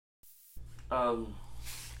Um,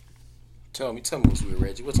 Tell me what's weird,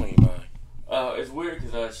 Reggie. What's on your mind? it's weird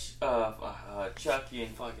because Chucky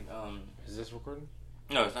and fucking Is this recording?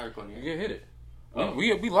 No, it's not recording yet. Yeah, hit it. Oh.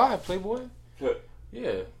 We live, Playboy. Good.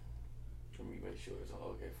 Yeah. Let me make sure it's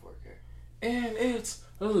all okay 4K. And it's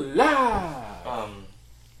live.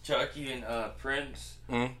 Chucky and Prince.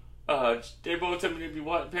 Mm-hmm. They both told me they be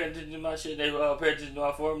paying attention to my shit. They pay attention to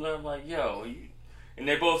my formula. I'm like, yo, and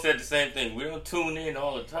they both said the same thing. We don't tune in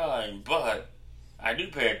all the time, but I do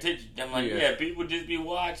pay attention. I'm like, yeah, people just be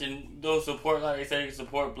watching. Those support, like they say,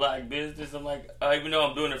 support black business. I'm like, even though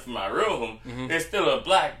I'm doing it from my room, it's still a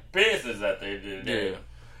black business that they do there. Yeah.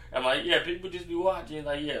 I'm like, yeah, people just be watching.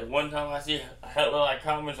 Like, yeah, one time I see a hella like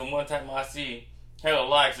comments, and one time I see hella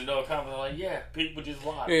likes and no comments. I'm like, yeah, people just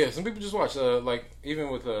watch. Yeah, some people just watch. Like even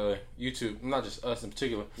with YouTube, not just us in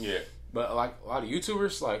particular. Yeah. But like a lot of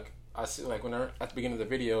YouTubers, like I see, like when they're at the beginning of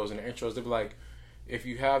the videos and the intros, they be like, if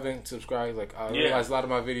you haven't subscribed, like I realize a lot of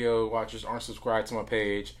my video watchers aren't subscribed to my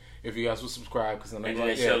page. If you guys will subscribe, because then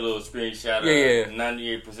they show a little screenshot of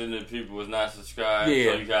 98% of the people was not subscribed,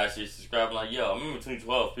 so you guys should subscribe. I'm like, yo, I remember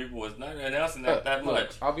 2012, people was not announcing that much.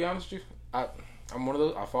 Look, I'll be honest with you, I'm one of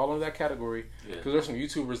those. I fall into that category because there's some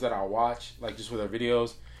YouTubers that I watch, like just with their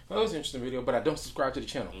videos. Well, that was an interesting video, but I don't subscribe to the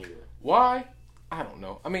channel. Yeah. Why? I don't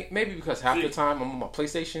know. I mean, maybe because half the time I'm on my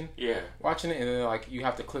PlayStation, watching it, and then like you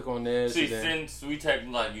have to click on this. See, since we take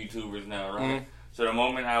like YouTubers now, right? Mm-hmm. So the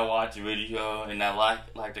moment I watch a video and I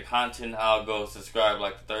like the content, I'll go subscribe.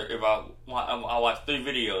 Like if I watch 3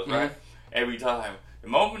 videos, right, every time. The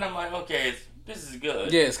moment I'm like, okay, this is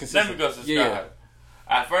good. Yeah, it's consistent. Let me go subscribe. Yeah.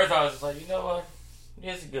 At first, I was just like, you know what,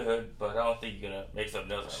 it's good, but I don't think you're gonna make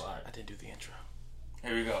something else I like. I didn't do the intro.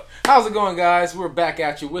 Here we go. How's it going, guys? We're back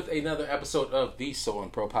at you with another episode of the So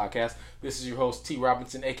and Pro Podcast. This is your host, T.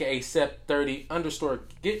 Robinson, a.k.a.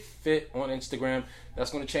 Sep30_Get Fit on Instagram. That's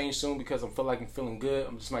going to change soon because I feel like I'm feeling good.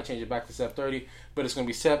 I just might change it back to Sep30, but it's going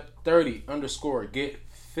to be Sep30_Get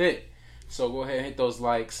Fit. So go ahead and hit those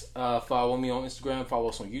likes. Follow me on Instagram. Follow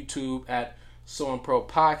us on YouTube at So and Pro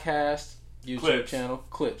Podcast. YouTube channel.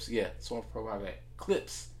 Clips. Yeah, So and Pro Podcast.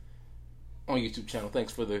 Clips. On YouTube channel.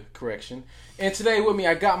 Thanks for the correction. And today with me,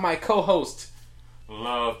 I got my co-host,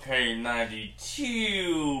 Love Pay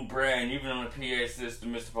 92 brand, even on the PA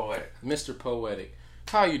system, Mr. Poetic. Mr. Poetic.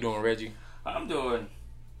 How you doing, Reggie? I'm doing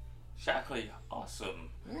shockingly awesome.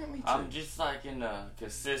 Yeah, me too. I'm just like in a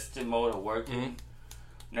consistent mode of working.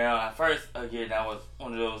 Now, at first, again, I was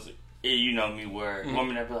one of those, you know me, where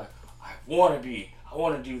women that be like, I want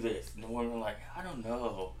to do this. And the women like, I don't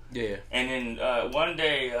know. Yeah. And then one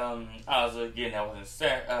day, I was in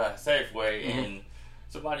Safeway, and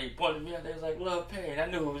somebody pointed me out. They was like, Love Pain. I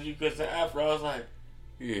knew it was you because after I was like,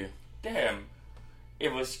 yeah, damn.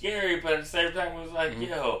 It was scary, but at the same time, it was like,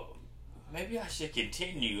 yo, maybe I should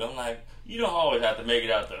continue. I'm like, you don't always have to make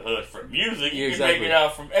it out the hood from music. You can make it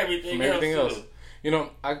out from everything else. You know,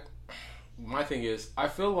 my thing is, I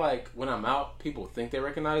feel like when I'm out, people think they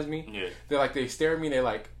recognize me. Yeah. They stare at me and they're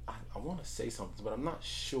like, I want to say something, but I'm not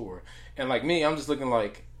sure. And like me, I'm just looking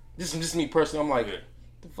like, this is just me personally. I'm like,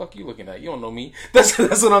 the fuck you looking at? You don't know me. That's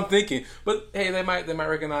what I'm thinking. But hey, they might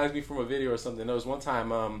recognize me from a video or something. There was one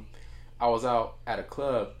time, I was out at a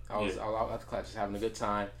club. I was out at the club just having a good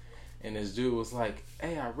time. And this dude was like,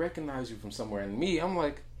 hey, I recognize you from somewhere. And me, I'm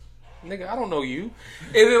like, nigga, I don't know you.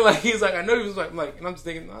 And then like he's like, I know you. Was like, and I'm just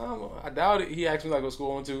thinking, I doubt it. He asked me like what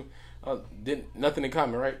school I went to. Nothing in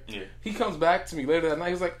common, right? Yeah. He comes back to me later that night.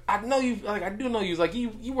 He's like, I know you. Like I do know you. He's like,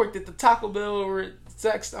 you worked at the Taco Bell over at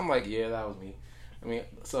Sex. I'm like, yeah, that was me. I mean,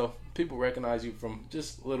 so people recognize you from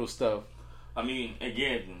just little stuff. I mean,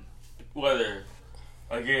 whether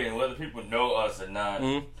people know us or not,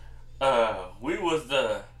 we was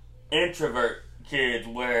the introvert kids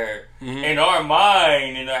where in our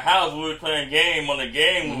mind, in our house, we were playing game on the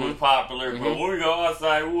game we was popular, but when we go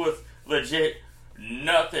outside, we was legit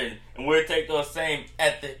nothing. And we'd take those same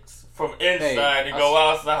ethics from inside and go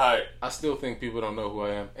outside. I still think people don't know who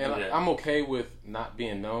I am. And I'm okay with not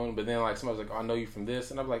being known, but then like somebody's like, oh, I know you from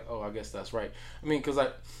this. And I'm like, oh, I guess that's right. I mean, because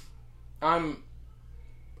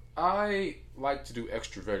I like to do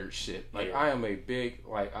extroverted shit. Like I am a big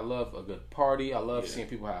I love a good party. I love seeing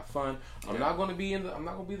people have fun. I'm not gonna be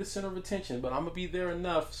the center of attention, but I'm gonna be there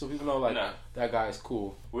enough so people know that guy is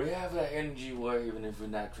cool. We have that energy where even if we're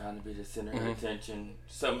not trying to be the center of attention,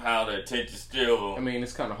 somehow the attention still. I mean,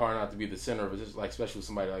 it's kind of hard not to be the center of it, just like especially with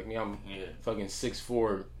somebody like me. I'm fucking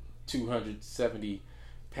 6'4", 270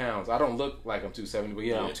 pounds. I don't look like I'm 270, but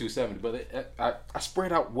I'm 270. But I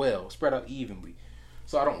spread out evenly.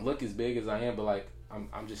 So I don't look as big as I am, but like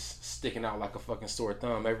I'm just sticking out like a fucking sore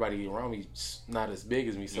thumb. Everybody around me is not as big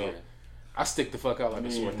as me, so I stick the fuck out like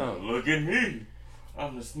a sore thumb. Look at me.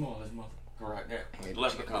 I'm the smallest motherfucker right there. Yeah,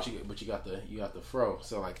 but you got the fro,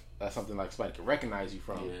 so like that's something like somebody can recognize you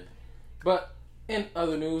from. Yeah. But in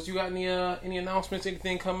other news, you got any announcements,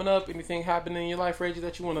 anything coming up, anything happening in your life, Reggie,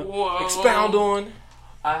 that you want to expound on?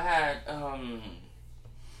 I had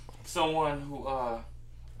someone who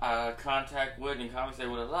I contact with and conversate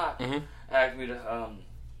with a lot asked me to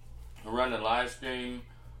run a live stream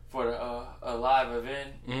for a live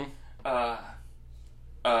event.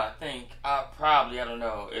 I think I don't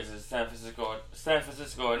know, is it San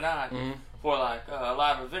Francisco or not, for like a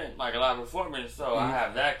live event, like a live performance. So I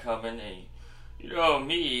have that coming, and you know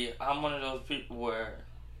me, I'm one of those people where,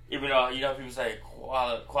 even though people say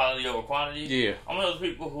quality over quantity, I'm one of those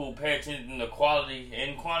people who pay attention to quality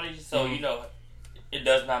and quantity. So it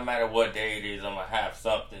does not matter what day it is, I'm gonna have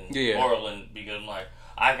something whirling, because I'm like,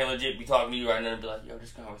 I can legit be talking to you right now and be like, yo,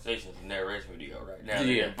 this conversation is a narration video right now.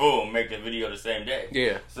 Yeah. And boom, make the video the same day.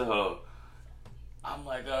 Yeah. So, I'm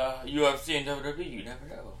like, UFC and WWE, you never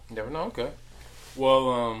know. Never know, okay.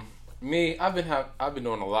 Well, me, I've been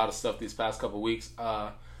doing a lot of stuff these past couple weeks.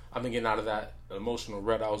 I've been getting out of that emotional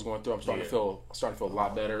rut I was going through. I'm starting to feel a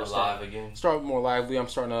lot better. Alive again. Start more lively. I'm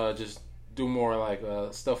starting to just do more like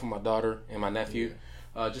stuff with my daughter and my nephew.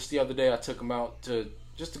 Just the other day, I took them out to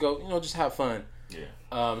go, just have fun. Yeah.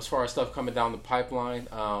 As far as stuff coming down the pipeline,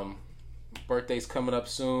 birthday's coming up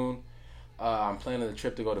soon. I'm planning a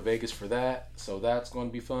trip to go to Vegas for that, so that's going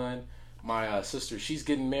to be fun. My sister, she's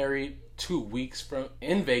getting married 2 weeks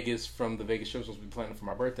in Vegas from the Vegas trip, so we'll be planning for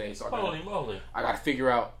my birthday. So Holy moly! I got to figure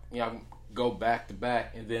out, go back to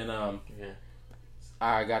back, and then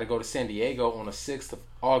I got to go to San Diego on the 6th of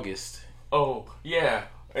August. Oh yeah,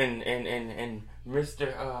 and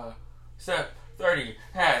Mr. Seth 30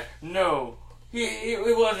 had no.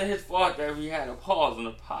 It wasn't his fault that we had a pause on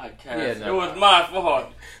the podcast. Yeah, no, it was my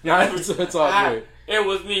fault. No, it's all good. It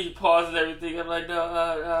was me pausing everything. I'm like,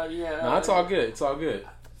 no, No, it's all good. It's all good.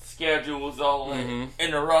 Schedule was all like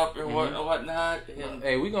interrupt and whatnot. And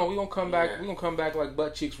hey, we gonna come back. Yeah. We gonna come back like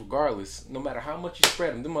butt cheeks, regardless. No matter how much you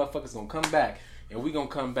spread them motherfuckers gonna come back, and we gonna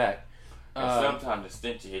come back. And sometimes the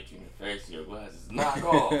stench hit you in the face, and your glasses knock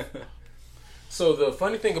off. So the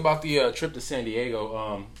funny thing about the trip to San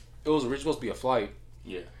Diego, it was originally supposed to be a flight.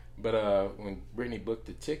 Yeah. But when Brittany booked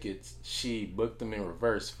the tickets, she booked them in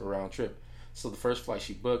reverse for round trip. So the first flight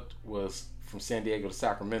she booked was from San Diego to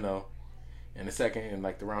Sacramento, and the second, and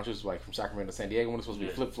like the round trip was like from Sacramento to San Diego. When it was supposed to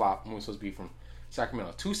be flip flop, when it was supposed to be from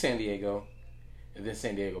Sacramento to San Diego, and then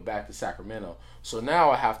San Diego back to Sacramento. So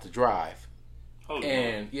now I have to drive. Holy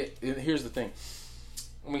and here's the thing.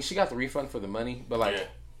 I mean, she got the refund for the money, but like. Yeah.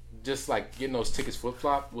 Just like getting those tickets flip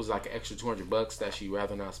flop was like an extra $200 that she'd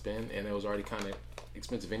rather not spend, and it was already kind of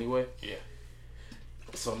expensive anyway. Yeah.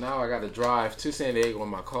 So now I got to drive to San Diego in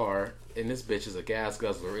my car, and this bitch is a gas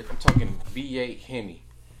guzzler. I'm talking V8 Hemi.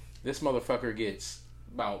 This motherfucker gets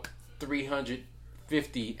about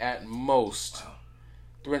 350 at most,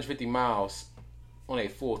 350 miles on a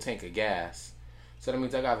full tank of gas. So that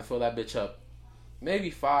means I got to fill that bitch up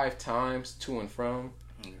maybe 5 times to and from,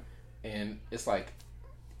 and it's like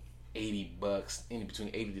 $80, in between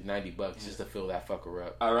 $80 to $90 just to fill that fucker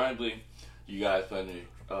up. Ironically, you guys planned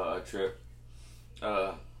a trip.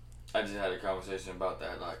 I just had a conversation about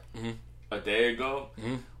that like a day ago,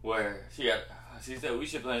 where she said we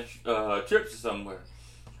should plan trips to somewhere.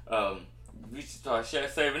 We should start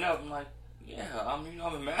saving up. I'm like, yeah, I'm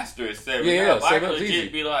a master at saving up. I can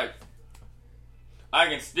legit be like, I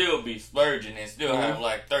can still be splurging and still have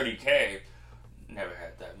like $30K. Never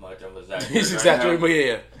had that much. I'm exaggerating. He's exaggerating, but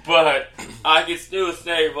yeah. But I can still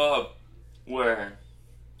save up where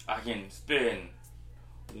I can spend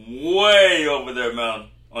way over the amount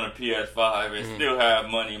on a PS5 and still have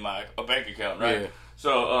money in my bank account, right? Yeah.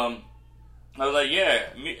 So I was like,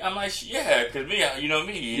 because me, you know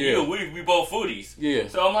me, you, we both foodies. Yeah.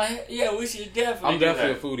 So I'm like, yeah, we should definitely. I'm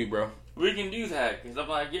definitely a foodie, bro. We can do that because I'm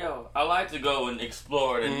like, yo, I like to go and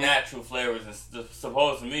explore the natural flavors and stuff.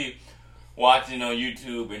 Supposed to me. Watching on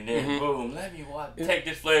YouTube and then boom, let me take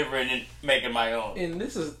this flavor and then make it my own. And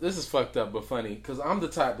this is fucked up but funny because I'm the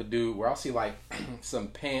type of dude where I'll see like some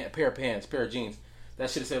pair of jeans that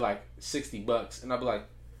should say like $60, and I'll be like,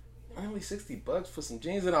 only $60 for some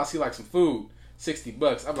jeans, and I'll see like some food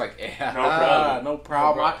 $60. I'm like, no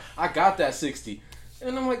problem. I got that 60.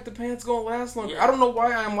 And I'm like, the pants gonna last longer. Yeah. I don't know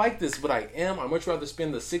why I'm like this, but I am. I'd much rather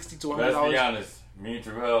spend the $60 to $100. Let's be honest. Me and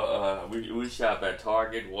Terrell, we shop at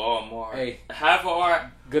Target, Walmart. Hey, half of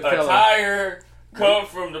our attire come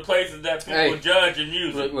from the places that people judge and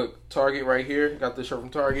use. Look, Target right here. Got this shirt from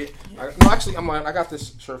Target. I'm lying. I got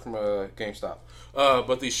this shirt from GameStop.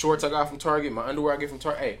 But these shorts I got from Target, my underwear I get from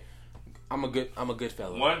Target. Hey, I'm a good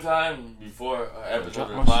fella. One time before an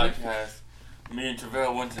episode of the podcast, me and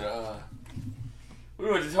Travell went to we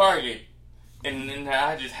went to Target, and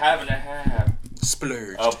I just happened to have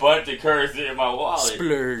splurge a bunch of currency in my wallet.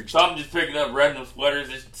 Splurge. So I'm just picking up random sweaters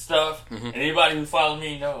and stuff. Mm-hmm. And anybody who follows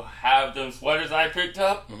me know have them sweaters I picked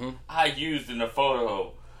up. Mm-hmm. I used in a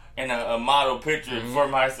photo and a model picture for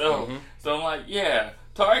myself. Mm-hmm. So I'm like, yeah,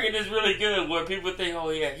 Target is really good. Where people think,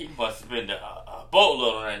 oh yeah, he must spend a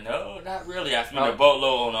boatload on that. No, not really. I spent a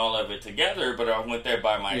boatload on all of it together, but I went there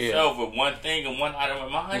by myself with one thing and one item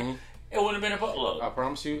in mind. Mm-hmm. It wouldn't have been a boatload. I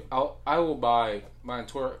promise you, I will buy my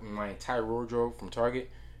entire wardrobe from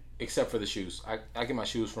Target, except for the shoes. I get my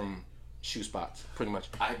shoes from Shoe Spots, pretty much.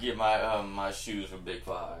 I get my my shoes from Big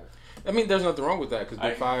Five. I mean, there's nothing wrong with that, because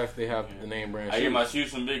Big Five, they have the name brand shoes. I get my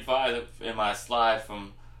shoes from Big Five and my slide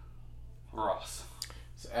from Ross.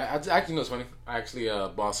 So, actually, no, it's funny. I actually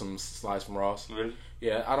bought some slides from Ross. Really?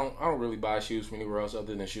 Yeah, I don't really buy shoes from anywhere else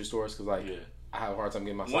other than shoe stores, because I have a hard time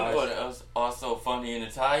getting my slides. One thing was also funny in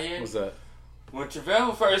Italian. What's that? When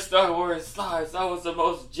Travell first started wearing slides, I was the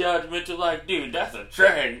most judgmental, like, dude, that's a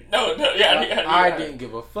trend. No, I didn't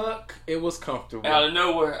give a fuck. It was comfortable. Out of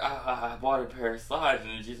nowhere, I bought a pair of slides,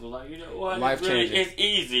 and it just was like, you know what? It's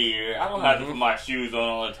easier. I don't have to put my shoes on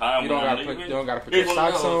all the time. You don't got to put your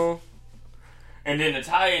socks on. And then the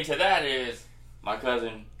tie-in to that is my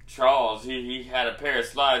cousin Charles, he had a pair of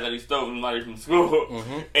slides that he stole from somebody from school,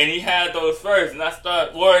 and he had those first, and I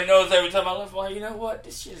started wearing those every time I left. Like, you know what?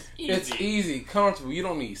 This shit's easy. It's easy, comfortable. You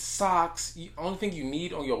don't need socks. The only thing you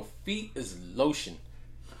need on your feet is lotion.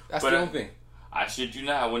 That's the only thing. I shit you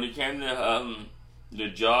not. When it came to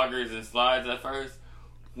the joggers and slides at first,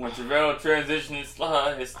 when Travell transitioned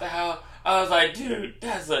his style, I was like, dude,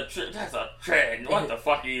 that's a trend. What the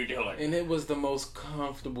fuck are you doing? And it was the most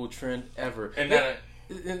comfortable trend ever.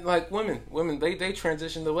 And like women, they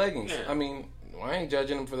transition to leggings. Yeah. I mean, I ain't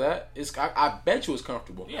judging them for that. I bet you it's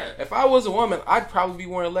comfortable. Yeah. If I was a woman, I'd probably be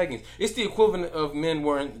wearing leggings. It's the equivalent of men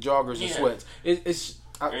wearing joggers and sweats.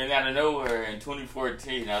 And out of nowhere, in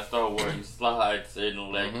 2014, I started wearing slides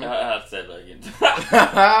and leggings. I said leggings.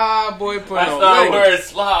 Boy, I started wearing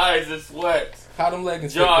slides and sweats. How them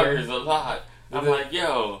leggings? Joggers a lot. I'm like,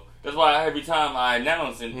 yo. That's why every time I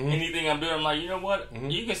announce and anything I'm doing, I'm like, you know what?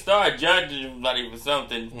 You can start judging somebody for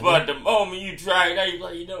something, but the moment you try it out, you're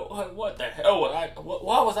like, you know what? What the hell was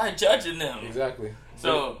why was I judging them? Exactly.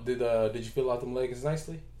 So did you fill out them leggings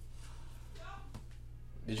nicely?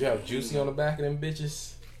 Did you have juicy on the back of them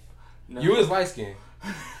bitches? No. You was light skinned.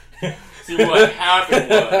 See, what happened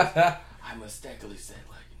was I mistakenly said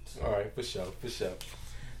leggings. All right, for sure.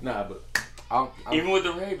 Nah, but I'm even with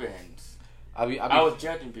the Ray-Bans. I was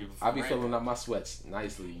judging people. I be filling up my sweats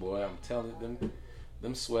nicely, boy. I'm telling you,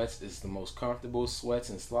 them sweats is the most comfortable sweats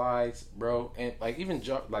and slides, bro. And like even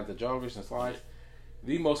like the joggers and slides,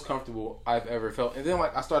 the most comfortable I've ever felt. And then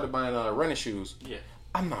like I started buying running shoes. Yeah.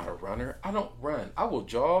 I'm not a runner. I don't run. I will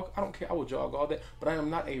jog. I don't care. I will jog all day. But I am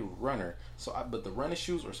not a runner. But the running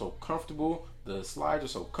shoes are so comfortable. The slides are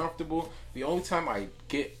so comfortable. The only time I'm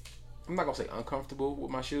not gonna say uncomfortable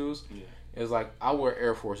with my shoes. Yeah. It's like I wear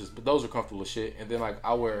Air Forces, but those are comfortable as shit. And then like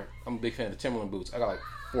I'm a big fan of Timberland boots. I got like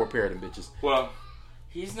 4 pair of them bitches. Well,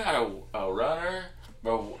 he's not a runner,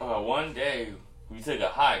 but one day we took a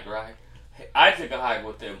hike, right? I took a hike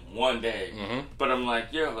with him one day, but I'm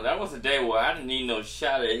like, yo, that was a day where I didn't need no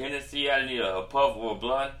shot of Hennessy. I didn't need a puff or a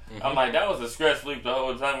blunt. I'm like, that was a stress sleep the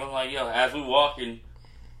whole time. I'm like, yo, as we walking,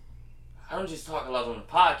 I don't just talk a lot on the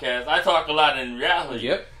podcast. I talk a lot in reality.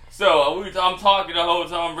 Yep. So I'm talking the whole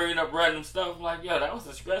time, bringing up random stuff. I'm like, yo, that was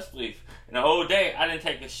a stress relief. And the whole day, I didn't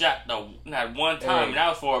take a shot, not one time, and that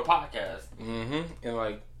was for a podcast. And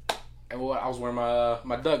like, I was wearing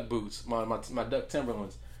my duck boots, my duck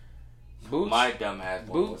Timberlands. Boots. My dumb ass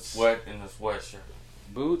boots. Sweat in the sweatshirt.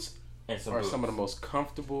 Boots are some of the most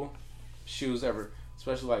comfortable shoes ever,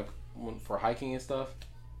 especially like for hiking and stuff.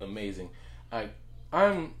 Amazing.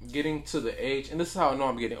 I'm getting to the age, and this is how I know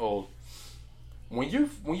I'm getting old. When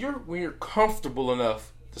you're comfortable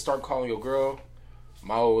enough to start calling your girl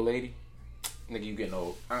my old lady, nigga, you getting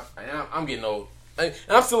old. I'm getting old, and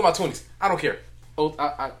I'm still in my 20s. I don't care.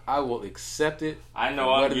 I will accept it. I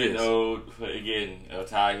know I'm getting old for getting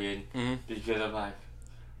Italian because I'm like,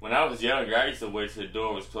 when I was younger, I used to wait till the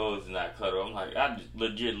door was closed and I cuddle. I'm like, I just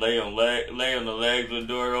legit lay on the legs with the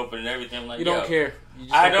door open and everything. I'm like, you don't care.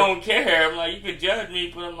 I don't care. I'm like, you can judge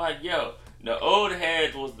me, but I'm like, yo, the old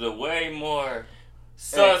heads was the way more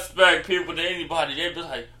suspect people than anybody. They'd be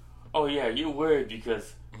like, oh yeah, you weird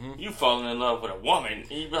because you falling in love with a woman.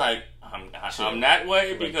 And you'd be like, I'm that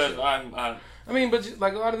way because I mean, but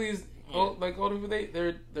like a lot of these, like older people,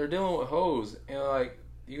 they're dealing with hoes, and like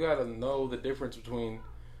you gotta know the difference between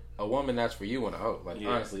a woman that's for you and a hoe. Like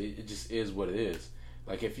honestly, it just is what it is.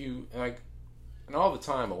 Like if you like, and all the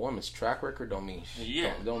time, a woman's track record don't mean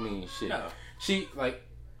shit. Don't mean shit. No. She like,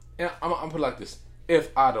 and I'm put it like this: if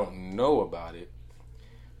I don't know about it,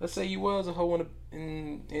 let's say you was a hoe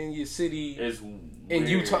in your city, in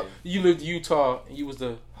Utah, you lived in Utah, and you was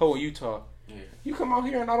the hoe in Utah. Yeah. You come out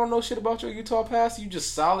here and I don't know shit about your Utah past. You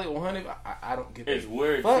just solid 100. I don't get that. It's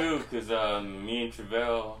weird too because me and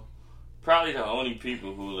Travell, probably the only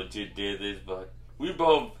people who legit did this, but we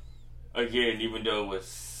both, again, even though it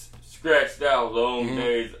was scratched out long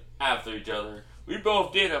days after each other, we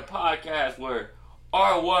both did a podcast where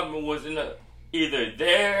our woman was either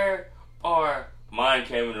there or mine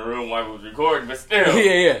came in the room while we was recording, but still.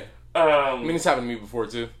 Yeah. I mean, it's happened to me before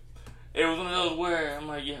too. It was one of those where I'm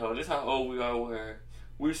like, yo, this how old we are, where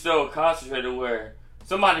we so concentrated where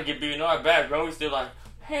somebody could be in our background, we still like,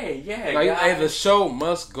 hey, yeah, like, guys. Hey, the show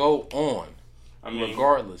must go on. I mean,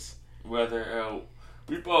 regardless. Whether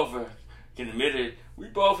we both can admit it, we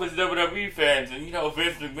both as WWE fans, and you know,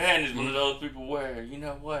 Vince McMahon is one of those people where, you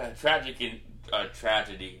know what, tragedy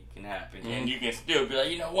can happen, and you can still be like,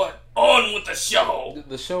 you know what, on with the show.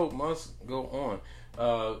 The show must go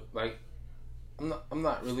on. Like, I'm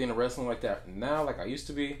not really into wrestling like that now, like I used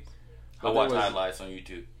to be. I watch highlights on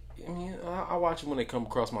YouTube. I mean, I watch them when they come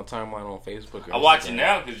across my timeline on Facebook. I watch it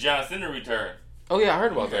now because John Cena returned. Oh yeah, I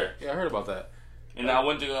heard about that. Yeah, I heard about that. And I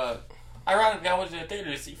went to, ironically, I went to the theater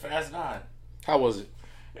to see Fast 9. How was it?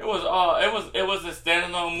 It was a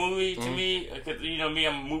standalone movie to me because you know me,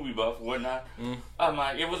 I'm a movie buff and whatnot. I'm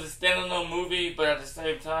like, it was a standalone movie, but at the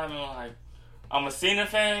same time, I'm a Cena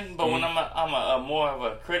fan, but when I'm a more of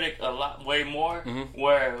a critic, way more,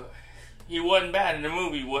 where he wasn't bad in the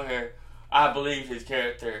movie, where I believe his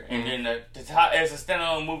character, and then it's a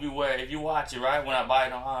standalone movie where if you watch it, right, when I buy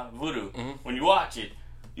it on Vudu, when you watch it,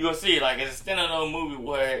 you'll see like it's a standalone movie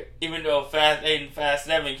where even though Fast 8 and Fast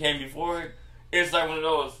 7 came before it, it's like one of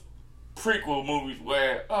those prequel movies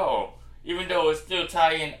where even though it's still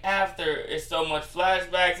tied in after, it's so much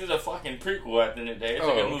flashbacks. It's a fucking prequel at the end of the day. It's a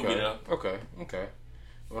good movie, though. Okay.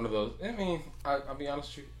 One of those. I mean, I'll be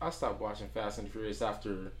honest with you. I stopped watching Fast and Furious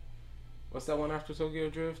after... What's that one after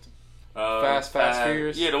Tokyo Drift? Fast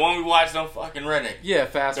Furious? Yeah, the one we watched on fucking Reddit. Yeah,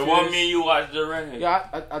 Fast Furious. The one me and you watched on Reddit.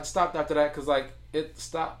 Yeah, I stopped after that because, like, it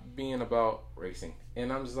stopped being about racing.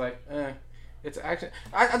 And I'm just like, it's action.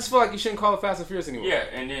 I just feel like you shouldn't call it Fast and Furious anymore. Yeah,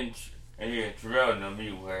 and then Terrell and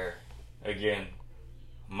me where... Again,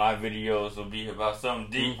 my videos will be about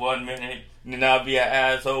something deep 1 minute, and then I'll be an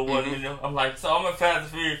asshole 1 minute. I'm like, so I'm a Fast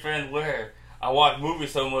and Furious fan where I watch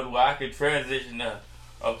movies so much where I can transition to,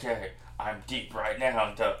 okay, I'm deep right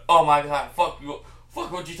now, to, oh my god, fuck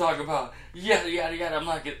what you talking about, yada yada yada. I'm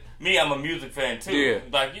like, I'm a music fan too,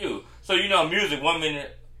 like you. So you know, music 1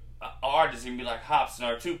 minute, artists can be like Hopsin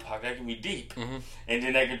or Tupac, that can be deep, and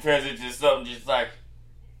then they can transition to something just like.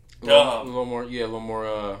 A little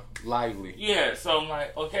more lively. Yeah, so I'm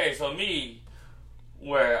like, okay, so me,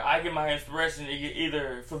 where I get my inspiration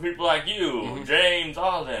either from people like you, James,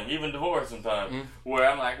 all of them, even Divorce sometimes, where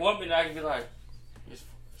I'm like, 1 minute I can be like, it's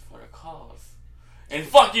for the cause. And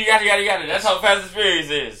fuck you, yada yada yada. That's how Fast and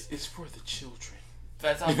Furious is. It's for the children.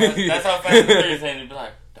 That's how Fast and Furious is. And be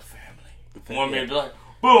like, the family. 1 minute be like,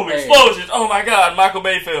 boom, explosions! Oh my god, Michael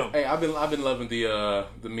Bay film. Hey, I've been loving the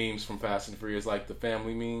memes from Fast and Furious, like the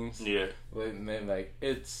family memes. Yeah. And then, like,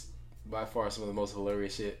 it's by far some of the most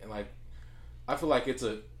hilarious shit. And like, I feel like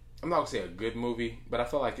I'm not gonna say a good movie, but I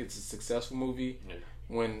feel like it's a successful movie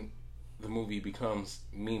when the movie becomes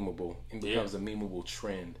memeable and becomes a memeable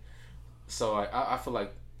trend. So I feel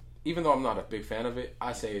like, even though I'm not a big fan of it,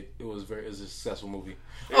 I say it was a successful movie.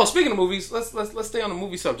 Oh, speaking of movies, let's stay on the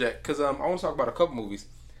movie subject because I want to talk about a couple movies.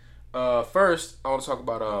 First, I want to talk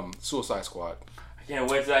about Suicide Squad. I can't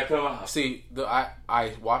wait till that come out. See,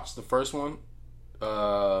 I watched the first one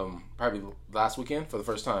probably last weekend for the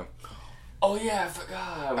first time. Oh yeah, I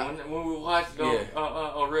forgot when we watched it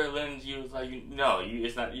on Red Lens. You was like,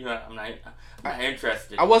 it's not. I'm not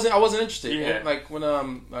interested. I wasn't interested. Yeah. And like when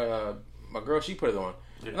my girl, she put it on.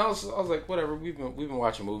 Yeah. And I was like, whatever. We've been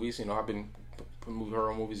watching movies. You know, I've been putting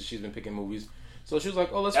her on movies, and she's been picking movies. So she was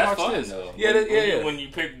like, "Oh, let's watch fun, this." Though. Yeah, When you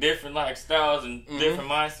pick different like styles and different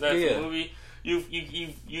mindsets of movie,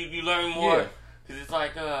 you learn more because it's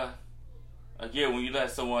like again when you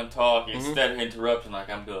let someone talk instead of interrupting like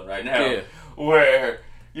I'm doing right now, where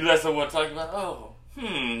you let someone talk about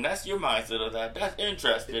that's your mindset of that. That's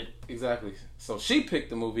interesting. Exactly. So she picked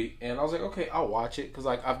the movie, and I was like, okay, I'll watch it because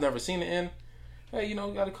like I've never seen it in. Hey, you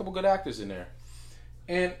got a couple good actors in there.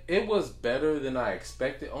 And it was better than I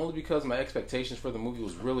expected, only because my expectations for the movie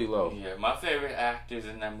was really low. Yeah, my favorite actors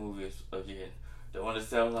in that movie is, again, don't want to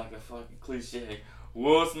sound like a fucking cliche,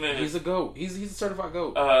 Will Smith. He's a GOAT. He's a certified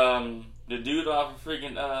GOAT. The dude off of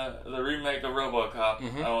freaking the remake of RoboCop.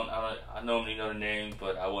 Mm-hmm. I normally know the names,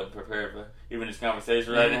 but I wasn't prepared for even this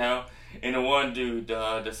conversation right now. And the one dude,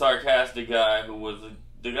 the sarcastic guy who was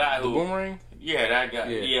the guy who Boomerang. Yeah, that guy.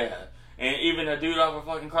 Yeah. And even the dude off of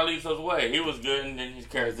fucking Carlitos Way, he was good, and then his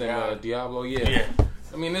character Diablo. Yeah.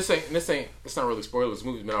 I mean, it's not really spoilers. This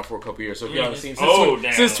movie's been out for a couple years, so if you haven't seen it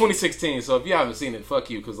since 2016, so if you haven't seen it,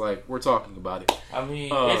 fuck you, because like we're talking about it. I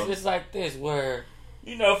mean, it's like this where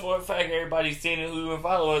for a fact everybody's seen it who even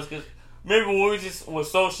follow us, because remember when we just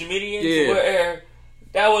was social media where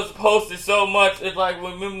that was posted so much. It's like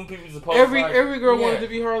when people was posted. Every girl wanted to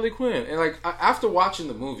be Harley Quinn, and like after watching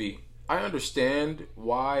the movie, I understand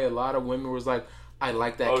why a lot of women was like, I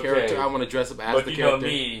like that character. I want to dress up as the character. But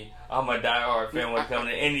me, I'm a diehard fan when it comes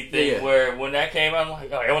to anything. Where when that came out, I'm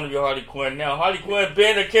like, I want to be Harley Quinn now. Harley Quinn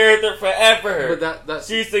been a character forever. But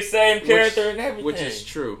she's the same character and everything. Which is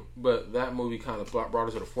true. But that movie kind of brought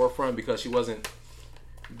her to the forefront because she wasn't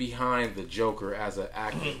behind the Joker as an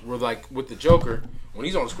actor. We're like with the Joker, when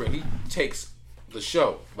he's on the screen, he takes the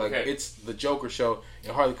show. Like it's the Joker show,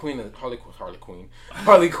 and Harley Quinn is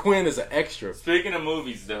an extra. Speaking of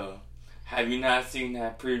movies, though, have you not seen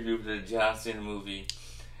that preview for the John Cena movie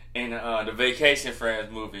and the Vacation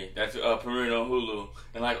Friends movie that's premiering on Hulu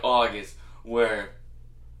in like August? Where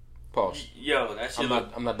pause. Yo, that shit.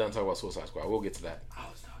 I'm not done talking about Suicide Squad. We'll get to that. I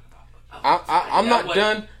was talking about. I'm not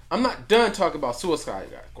done. I'm not done talking about Suicide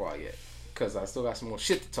Squad yet because I still got some more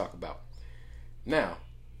shit to talk about. Now,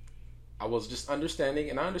 I was just understanding,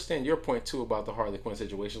 and I understand your point too about the Harley Quinn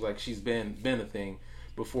situation. Like she's been a thing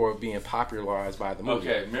before being popularized by the movie.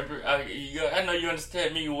 Okay, remember, I know you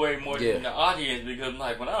understand me way more than the audience because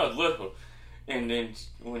like when I was little, and then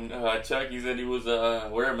when Chucky said he was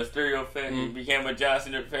a Mysterio fan, he became a John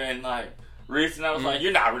Cena fan. Like recently, I was like,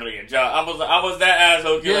 you're not really a John. I was that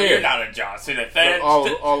asshole. You're not a John Cena fan.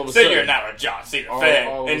 All of a sudden, you're not a John Cena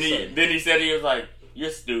fan. And then he said he was like,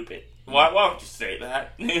 you're stupid. Why would you say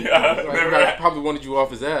that? I probably wanted you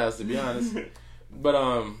off his ass, to be honest. But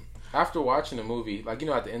after watching the movie, like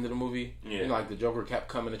at the end of the movie, like the Joker kept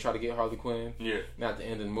coming to try to get Harley Quinn. Yeah. And at the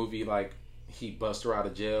end of the movie, like he bust her out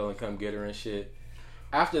of jail and come get her and shit.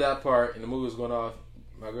 After that part, and the movie was going off,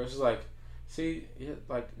 my girl was like, "See,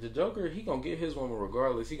 like the Joker, he gonna get his woman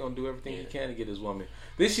regardless. He gonna do everything he can to get his woman."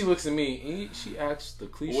 Then she looks at me and she asks the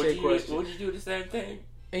cliche question. Would you do the same thing?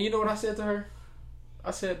 And you know what I said to her?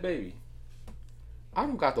 I said, "Baby, I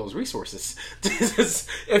don't got those resources.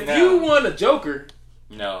 If you want a Joker,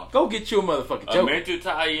 go get you a motherfucking Joker." A mental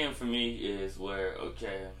tie-in for me is where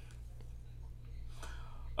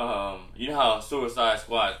you know how Suicide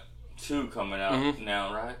Squad 2 coming out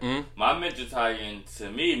now, right? Mm-hmm. My mental tie-in to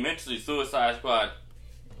me, mentally, Suicide Squad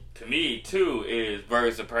to me too is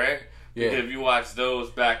Birds of Prey. Because if you watch those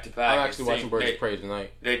back to back, I'm actually watching Birds of Prey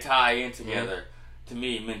tonight. They tie in together to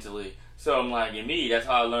me mentally. So I'm like, in me, that's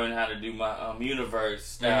how I learned how to do my universe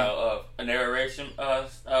style of a narration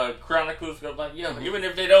chronicles. Cause like, even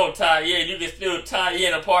if they don't tie in, you can still tie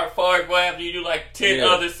in a part 4 after you do like 10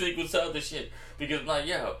 other sequels of other shit. Because like,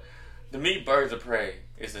 to me, Birds of Prey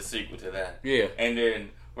is a sequel to that. Yeah. And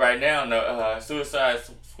then right now, the Suicide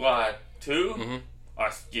Squad 2,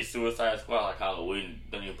 or just Suicide Squad, like Halloween,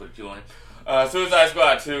 don't even put a 2 on it. Suicide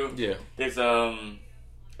Squad 2, it's a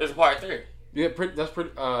part 3. Yeah, that's pretty.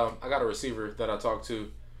 I got a receiver that I talked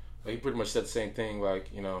to. Like, he pretty much said the same thing. Like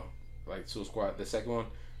like Suicide Squad, the second one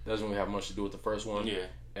doesn't really have much to do with the first one. Yeah,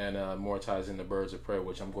 and more ties into Birds of Prey,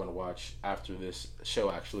 which I'm going to watch after this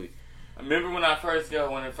show. Actually, I remember when it first came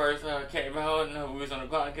out, and we was on the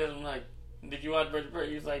podcast. I'm like, "Did you watch Birds of Prey?"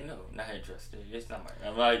 He was like, "No, not interested. It's not my."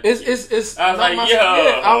 I'm like, "It's." I was like,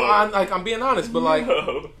 "Yo," I'm being honest, but like.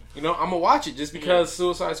 I'm gonna watch it just because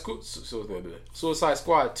Suicide Squad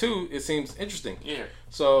 2, it seems interesting. Yeah.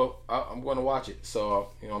 So I'm gonna watch it. So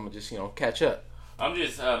I'm gonna just catch up. I'm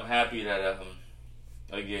just happy that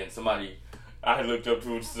again somebody I looked up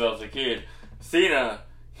to since I was a kid, Cena,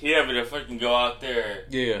 he able to fucking go out there.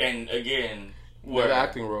 Yeah. And again, where the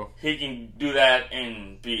acting role, he can do that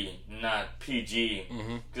and be not PG.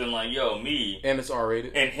 Because I'm like, me and it's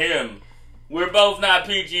R-rated, and him, we're both not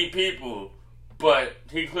PG people. But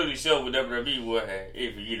he clearly showed with WWE where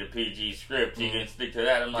if you get a PG script, he didn't stick to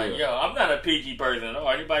that. I'm like, I'm not a PG person at all.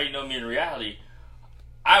 Anybody know me in reality,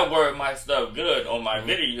 I word my stuff good on my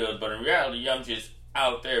videos, but in reality, I'm just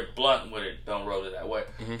out there blunt with it. Don't roll it that way.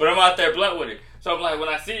 But I'm out there blunt with it. So I'm like, when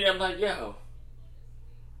I see it, I'm like,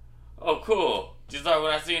 oh, cool. Just like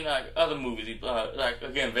when I seen like other movies, like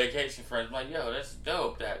again, Vacation Friends. I'm like, yo, that's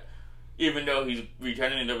dope. That even though he's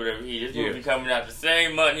returning to WWE, this movie coming out the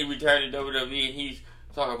same month he returned to WWE, and he's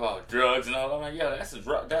talking about drugs and all. I'm like, yo,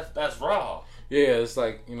 that's raw. Yeah, it's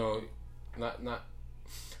like, you know,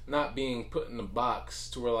 not being put in a box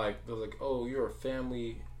to where like they're like, oh, you're a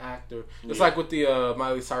family actor. It's like with the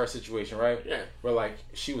Miley Cyrus situation, right? Yeah. Where like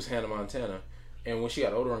she was Hannah Montana, and when she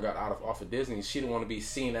got older and got off of Disney, she didn't want to be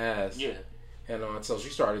seen as and so she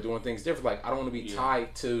started doing things different. Like, I don't want to be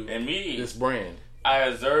tied to this brand. I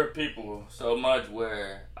observe people so much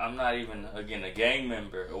where I'm not even, again, a gang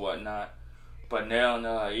member or whatnot, but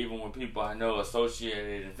now even when people I know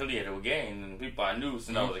associated and affiliated with gangs and people I knew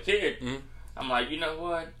since I was a kid, I'm like, you know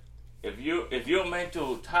what? If you're meant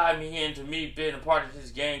to tie me into me being a part of this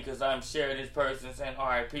gang because I'm sharing this person and saying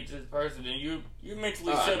R.I.P. to this person, then you're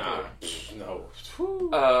mentally simple. No.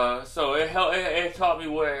 So it taught me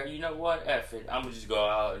where, you know what, F it. I'm gonna just go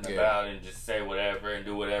out and about and just say whatever and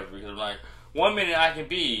do whatever, because I'm like, 1 minute I can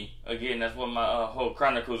be, again, that's what my whole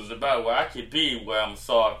Chronicles is about, where I could be where I'm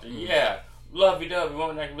soft and lovey-dovey. 1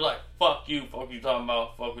 minute I can be like, fuck you talking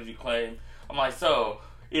about, fuck what you claim. I'm like, so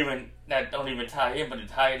even that don't even tie in, but to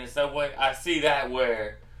tie in some way, I see that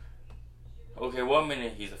where, okay, 1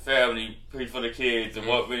 minute he's a family, preach for the kids, and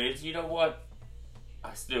 1 minute, you know what,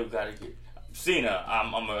 I still gotta get Cena.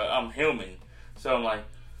 I'm human, so I'm like,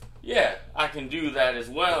 yeah, I can do that as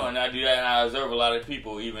well, and I do that, and I observe a lot of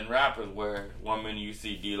people, even rappers, where 1 minute you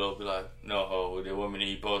see D-Lo be like, no ho, the 1 minute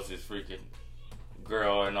he posts his freaking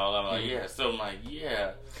girl and all that. I'm like, so I'm like,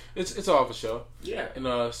 it's all for show. Yeah.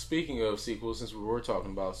 And speaking of sequels, since we were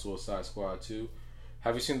talking about Suicide Squad 2,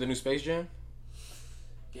 have you seen the new Space Jam?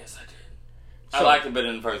 Yes, I did. So, I liked it better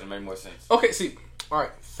in person. It made more sense. Okay, see, all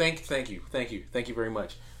right, thank you very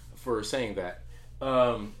much for saying that.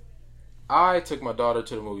 I took my daughter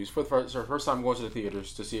to the movies for her first time going to the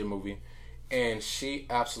theaters to see a movie, and she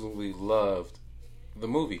absolutely loved the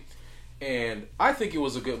movie. And I think it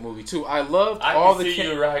was a good movie too. I loved all the. I see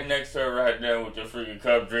you right next to her right now with your freaking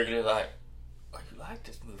cup, drinking it. Like, oh, you like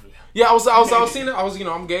this movie? Yeah, I was seeing it. I was,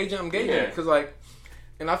 I'm gauging it because like,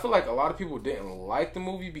 and I feel like a lot of people didn't like the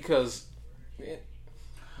movie because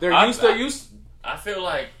they're used. I feel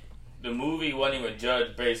like the movie wasn't even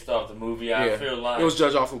judged based off the movie. I feel like it was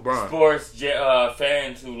judged off LeBron. Sports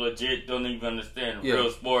fans who legit don't even understand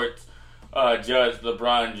real sports. Judge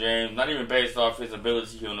LeBron James, not even based off his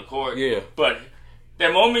ability on the court. Yeah. But the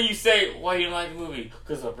moment you say, why you like the movie?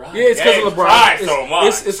 Because LeBron James cried so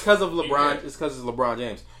much. It's because of LeBron. It's because of LeBron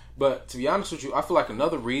James. But to be honest with you, I feel like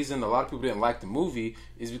another reason a lot of people didn't like the movie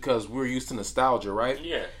is because we're used to nostalgia, right?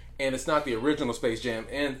 Yeah. And it's not the original Space Jam.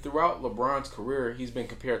 And throughout LeBron's career, he's been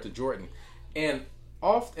compared to Jordan. And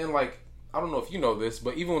often, like, I don't know if you know this,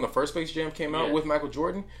 but even when the first Space Jam came out with Michael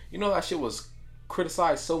Jordan, you know that shit was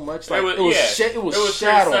criticized so much. Like, it was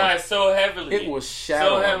criticized so heavily. It was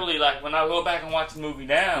shadowed so heavily. Like, when I go back and watch the movie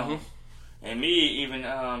now, and me,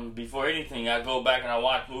 even before anything, I go back and I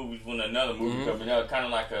watch movies when another movie comes out, kind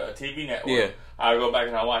of like a TV network. Yeah. I go back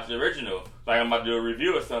and I watch the original, like I'm about to do a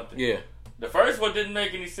review or something. Yeah. The first one didn't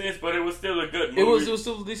make any sense, but it was still a good movie. It was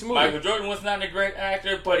still a decent movie. Michael Jordan was not a great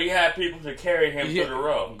actor, but he had people to carry him through the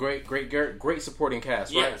role. Great supporting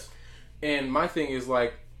cast, right? Yes. And my thing is,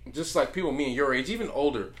 like, just like people me and your age, even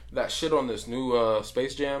older, that shit on this new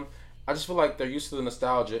Space Jam, I just feel like they're used to the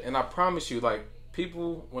nostalgia. And I promise you, like,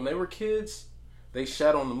 people, when they were kids, they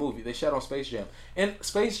shat on the movie. They shat on Space Jam. And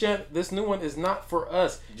Space Jam, this new one, is not for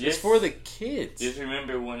us. It's for the kids. Just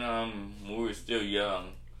remember when we were still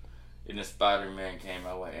young, and the Spider-Man came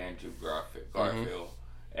out with Andrew Garfield.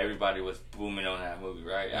 Everybody was booming on that movie,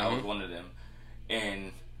 right? I was one of them.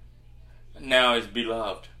 And now it's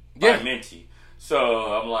beloved by Minty.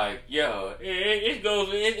 So I'm like, yo, it's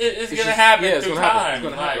gonna happen through time. It's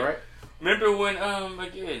gonna happen, right? Remember when,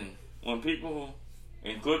 again, when people,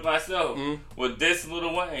 include myself, with this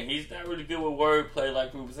Lil Wayne, he's not really good with wordplay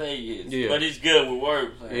like people say he is. Yeah. But he's good with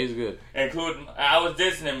wordplay. He's good. I was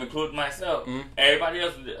dissing him, including myself. Everybody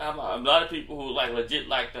else, a lot of people who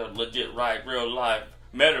legit write real life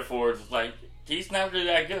metaphors, like, he's not really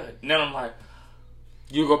that good. And then I'm like,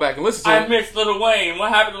 you go back and listen to him. I miss Lil Wayne. What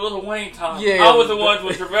happened to Lil Wayne time? Yeah, I was the ones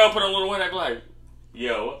when Terrell put on Lil Wayne, I'd be like,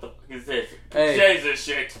 yo, what the fuck is this? Change this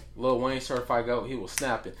shit. Lil Wayne certified goat, he was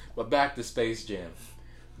snapping. But back to Space Jam.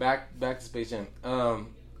 Back to Space Jam.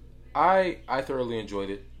 I thoroughly enjoyed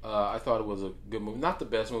it. I thought it was a good movie. Not the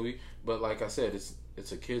best movie, but like I said,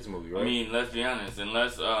 it's a kids movie, right? I mean, let's be honest.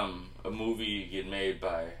 Unless a movie get made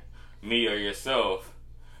by me or yourself,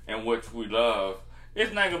 in which we love,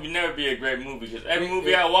 it's not gonna never be a great movie because every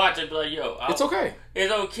movie I watch, I'd be like, yo, it's okay.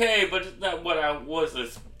 It's okay, but it's not what I was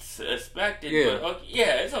expecting. Yeah, but okay,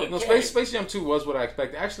 yeah, it's okay. No, Space Jam 2 was what I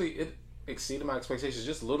expected. Actually, it exceeded my expectations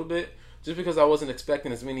just a little bit, just because I wasn't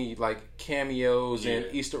expecting as many like cameos and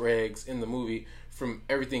Easter eggs in the movie from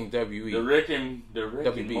everything WE. The Rick and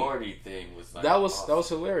Morty thing was like that was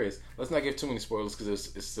hilarious. Let's not give too many spoilers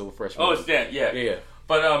because it's still a fresh movie. Oh, it's that, yeah.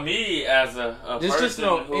 But me as a just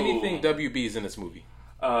know anything WB is in this movie.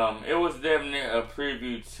 It was definitely a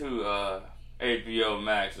preview to HBO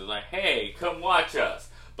Max. It was like, hey, come watch us.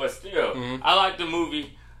 But still, I liked the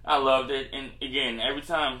movie. I loved it. And again, every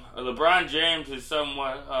time LeBron James is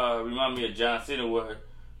somewhat remind me of John Cena, where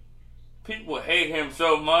people hate him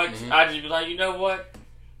so much. I just be like, you know what?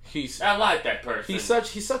 I like that person. He's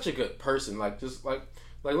such a good person. Like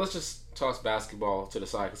let's just toss basketball to the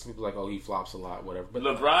side because people are like, oh, he flops a lot, whatever. But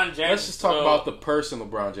LeBron James. Let's just talk about the person,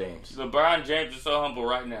 LeBron James. LeBron James is so humble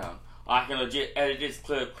right now. I can legit edit this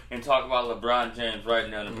clip and talk about LeBron James right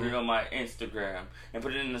now and put it on my Instagram and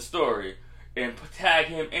put it in the story and tag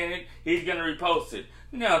him in it. He's gonna repost it.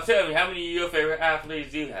 Now tell me, how many of your favorite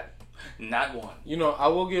athletes do you have? Not one. You know, I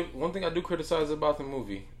will give one thing I do criticize about the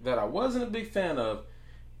movie that I wasn't a big fan of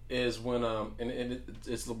is when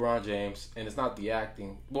it's LeBron James and it's not the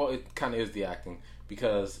acting. Well, it kind of is the acting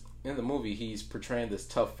because in the movie he's portraying this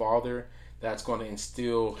tough father that's going to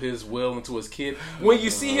instill his will into his kid. When you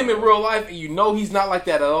see him in real life, you know he's not like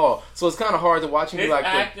that at all. So it's kind of hard to watch him his be like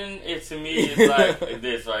acting. To me, is like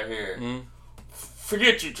this right here.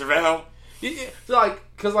 Forget you, Travell. Yeah,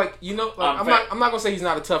 cause you know, I'm not gonna say he's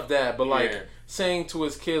not a tough dad, but saying to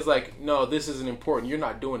his kids like, no, this isn't important. You're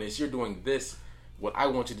not doing this. You're doing this. What I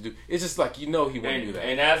want you to do. It's just like, you know, he wouldn't do that.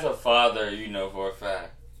 And as a father, you know for a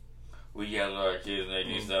fact, we yell at our kids and they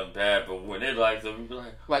do something bad, but when they like them, we be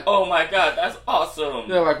like, oh my God, that's awesome.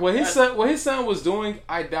 Yeah, like what his son was doing,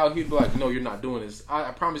 I doubt he'd be like, no, you're not doing this.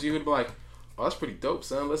 I promise you, he'd be like, oh, that's pretty dope,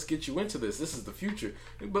 son. Let's get you into this. This is the future.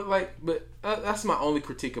 But that's my only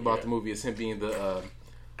critique about the movie is him being the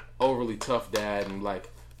overly tough dad and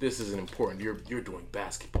like, this isn't important. You're doing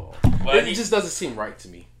basketball. Well, it just doesn't seem right to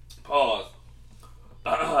me. Pause.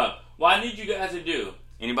 What I need you guys to do,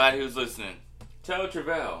 anybody who's listening, tell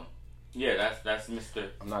Travell. Yeah, that's Mr.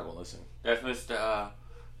 I'm not gonna listen. That's Mr.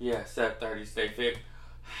 Seth 30 Stay Fit.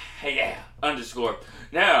 Hey, yeah, _.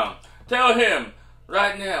 Now, tell him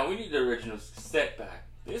right now we need the original set back.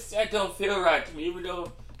 This set don't feel right to me, even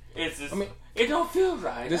though it's just, it don't feel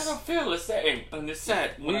right. I don't feel the same on this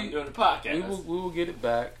set when I'm doing the podcast. We will get it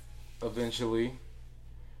back eventually,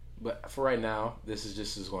 but for right now, this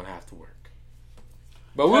is going to have to work.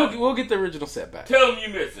 But we'll get the original set back. Tell them you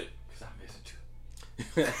miss it, because I miss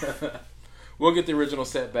it too. We'll get the original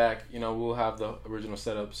set back. You know, we'll have the original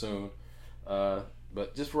setup soon.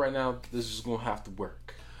 But just for right now, this is going to have to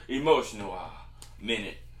work. Emotional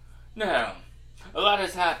minute. Now, a lot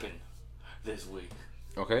has happened this week.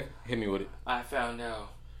 Okay, hit me with it. I found out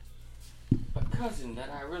a cousin that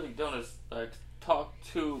I really don't talk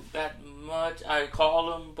to that much. I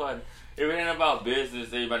call him, but if it ain't about business,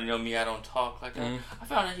 everybody know me, I don't talk like that. I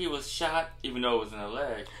found out he was shot, even though it was in the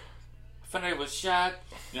leg. I found out he was shot.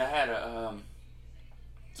 And I had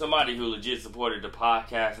somebody who legit supported the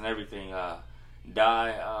podcast and everything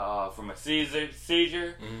die from a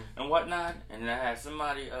seizure and whatnot. And I had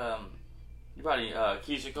somebody,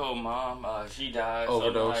 Keisha Cole's mom, she died.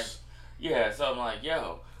 Overdose. So I'm like,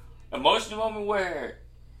 yo, emotional moment where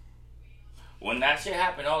when that shit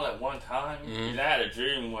happened all at one time, I had a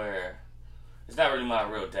dream where it's not really my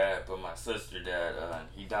real dad, but my sister's dad.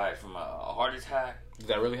 He died from a heart attack. Did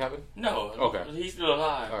that really happen? No. Okay. He's still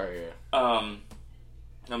alive. All right, yeah.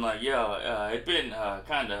 I'm like, yo, it's been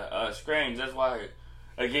kind of strange. That's why,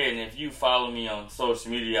 again, if you follow me on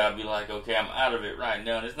social media, I'll be like, okay, I'm out of it right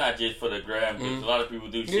now. And it's not just for the gram, because a lot of people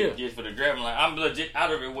do shit just for the gram. Like, I'm legit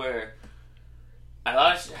out of it where a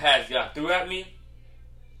lot of shit has got through at me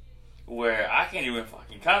where I can't even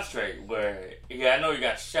fucking concentrate. Where, I know you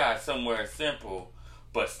got shot somewhere simple,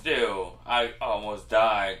 but still, I almost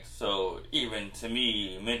died. So even to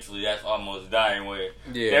me, mentally, that's almost dying. Where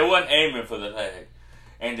they wasn't aiming for the leg.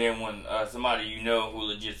 And then when somebody you know who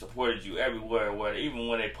legit supported you everywhere, where even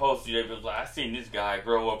when they posted, they was like, I seen this guy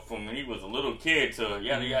grow up from when he was a little kid to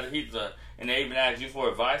yada yada. And they even asked you for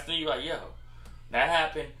advice. And you like, yo, that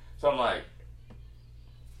happened. So I'm like,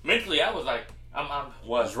 mentally, I was like, I'm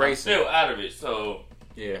still out of it. So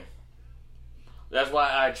yeah, that's why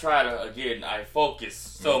I try to, again, I focus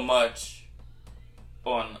so much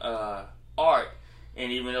on art. And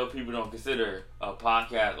even though people don't consider a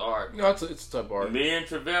podcast art, no, it's a type of art. Me and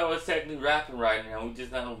Travell is technically rapping right now. We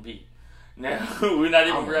just not on beat. Now we're not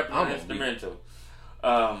even rapping on instrumental.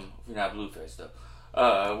 We're not Blueface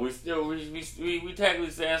though. We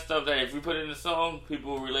technically saying stuff that if we put it in a song,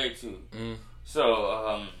 people will relate to. Mm.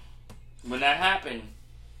 So when that happened,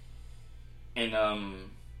 and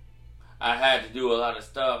I had to do a lot of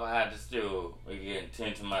stuff. I had to still again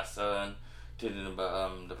tend to my son, tend to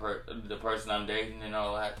the person I'm dating and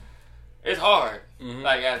all that. It's hard. Mm-hmm.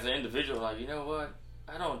 Like as an individual, like you know what?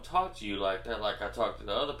 I don't talk to you like that. Like I talk to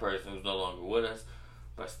the other person who's no longer with us.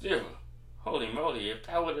 But still, holy moly! If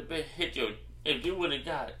that would have been if you would have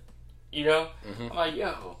got it, you know, mm-hmm. I'm like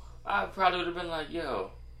yo. I probably would have been like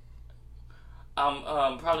yo.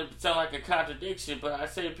 I'm probably sound like a contradiction, but I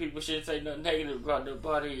say people shouldn't say nothing negative about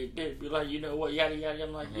nobody. And then be like, you know what, yada yada.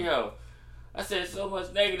 I'm like, mm-hmm. yo, I said so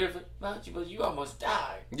much negative about you, but you almost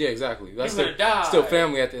died. Yeah, exactly. That's you died. Still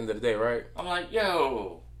family at the end of the day, right? I'm like,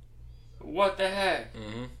 yo, what the heck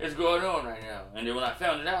mm-hmm. is going on right now? And then when I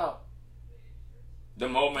found it out, the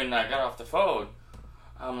moment I got off the phone,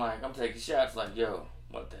 I'm like, I'm taking shots. Like, yo,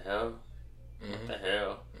 what the hell? Mm-hmm. What the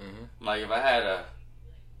hell? Mm-hmm. I'm like, if I had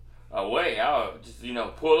a way, I would just,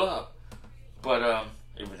 pull up. But,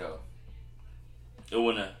 even though it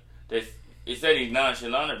wouldn't he said he's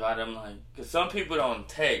nonchalant about it. I'm like, because some people don't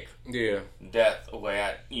take death away.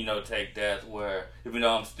 I, take death where, even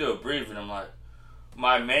though I'm still breathing, I'm like,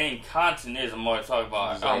 my main content is I'm always talking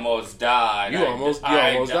about I almost died. You almost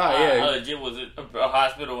died, yeah. I legit was in a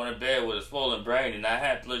hospital in a bed with a swollen brain, and I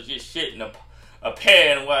had to legit shit in a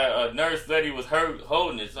pan while a nurse lady was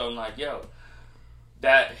holding it. So I'm like, yo,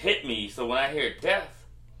 that hit me. So when I hear death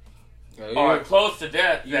or close to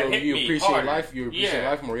death, that hit me appreciate harder. Life. You appreciate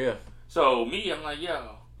life more, yeah. So me, I'm like,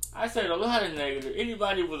 yo, I said a lot of negative.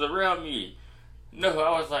 Anybody was around me, no,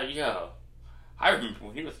 I was like, yo, I remember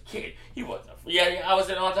when he was a kid, he wasn't. I was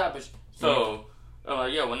in on top of shit. So I'm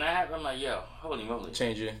like, yo, when that happened, I'm like, yo, holy moly,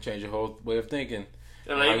 change your whole way of thinking.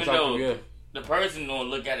 And like, even though the person don't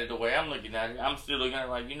look at it the way I'm looking at it, I'm still looking at it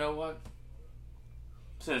like, you know what?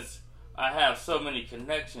 Since I have so many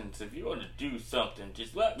connections, if you want to do something,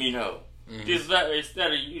 just let me know. Mm-hmm.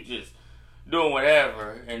 Instead of you just doing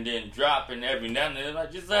whatever and then dropping every now and then,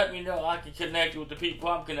 like, just let me know I can connect with the people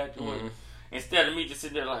I'm connected with. Instead of me just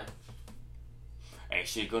sitting there like, ain't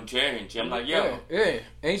shit gonna change. I'm like, yo. Yeah.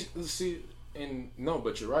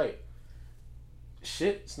 But you're right.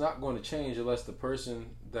 Shit's not going to change unless the person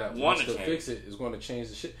that wants to fix it is going to change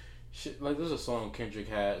the shit. Shit, like there's a song Kendrick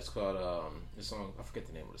had. It's called this song. I forget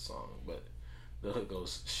the name of the song, but the hook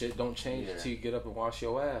goes, "Shit don't change until you get up and wash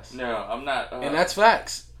your ass." No, I'm not. And that's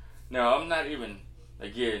facts. No, I'm not even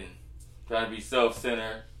again trying to be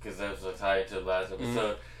self-centered because that was tied to the last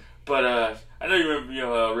episode. Mm-hmm. But I know you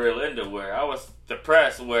remember Real Linda, where I was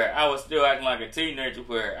depressed, where I was still acting like a teenager,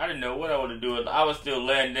 where I didn't know what I wanted to do. I was still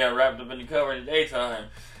laying down, wrapped up in the cover in the daytime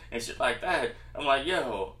and shit like that. I'm like,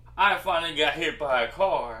 yo, I finally got hit by a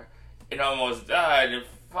car and almost died, and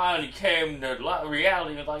finally came to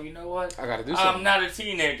reality. And like, you know what? I gotta do something. I'm not a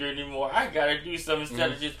teenager anymore. I gotta do something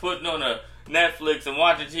instead of just putting on a Netflix and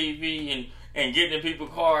watching TV and getting in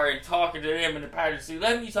people's car and talking to them in the passenger seat.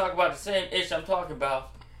 Let me talk about the same issue I'm talking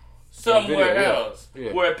about somewhere else,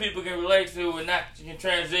 where people can relate to and not can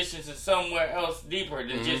transition to somewhere else deeper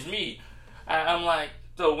than just me. I'm like,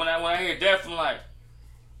 so when I hear death, I'm like,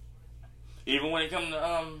 even when it comes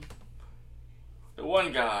to the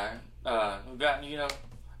one guy who got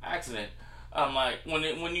accident, I'm like, when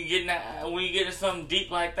you get into something deep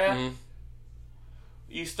like that,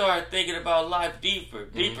 you start thinking about life deeper.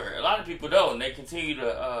 A lot of people don't. They continue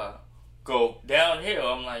to go downhill.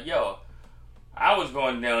 I'm like, yo, I was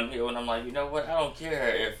going downhill, and I'm like, you know what? I don't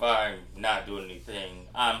care if I'm not doing anything.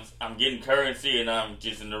 I'm getting currency, and I'm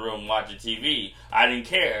just in the room watching TV. I didn't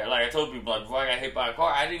care. Like I told people, like before I got hit by a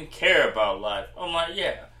car, I didn't care about life. I'm like,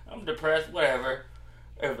 yeah, I'm depressed. Whatever.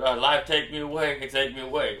 If life take me away, it take me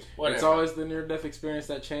away. Whatever. It's always the near-death experience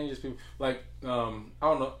that changes people. Like, I don't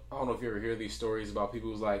know if you ever hear these stories about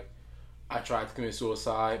people who's like, I tried to commit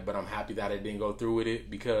suicide, but I'm happy that I didn't go through with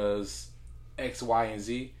it because X, Y, and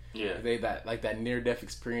Z. Yeah, that near-death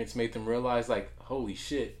experience made them realize, like, holy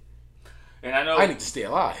shit. And I know I need to stay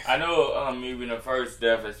alive. I know even the first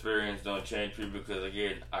death experience don't change people because,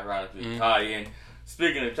 again, ironically, tie in.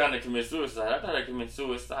 Speaking of trying to commit suicide, I thought I committed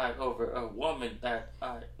suicide over a woman that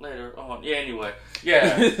I later on. Yeah, anyway,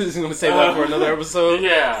 yeah. This is gonna save that for another episode.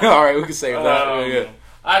 Yeah. All right, we can save that. Yeah.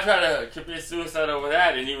 I tried to commit suicide over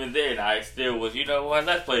that, and even then, I still was, you know what,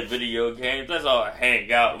 let's play video games. Let's all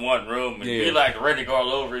hang out in one room and be like Riddick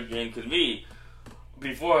all over again. Because me,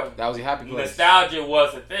 before that was your happy place. Nostalgia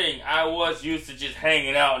was a thing. I was used to just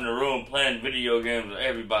hanging out in the room playing video games with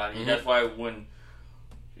everybody. And that's why when,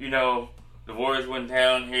 the Warriors went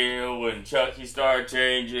downhill, when Chucky started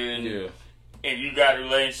changing, and you got a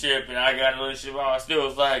relationship and I got a relationship, I still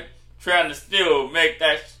was like trying to still make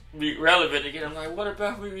that be relevant again. I'm like, what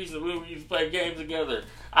about when we used to play games together?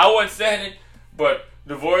 I wasn't saying it, but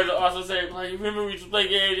the voice also said, like, remember we used to play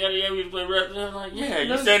games, we used to play wrestling? I'm like, yeah,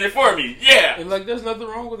 you said it for me, yeah. And like, there's nothing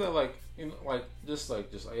wrong with that. Like, you know, like just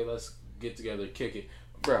hey, let's get together, kick it,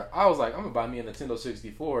 bruh. I was like, I'm gonna buy me a Nintendo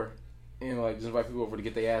 64 and like just invite people over to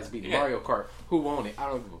get their ass beat. Mario Kart, who won it? I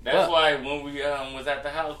don't give a fuck. That's why when we was at the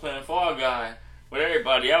house playing Fall Guy with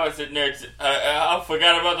everybody, I was sitting there. I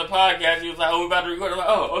forgot about the podcast. He was like, "Oh, we about to record." I'm like,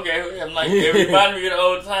 "Oh, okay." I'm like, everybody we get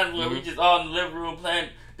old times where we just all in the living room playing.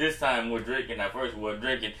 This time we're drinking. At first we weren't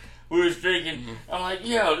drinking. We was drinking. Mm-hmm. I'm like,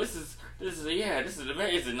 "Yo, this is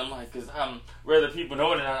amazing." I'm like, because whether people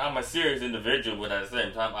know it or not, I'm a serious individual, but at the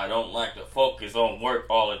same time, I don't like to focus on work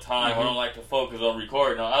all the time. Mm-hmm. I don't like to focus on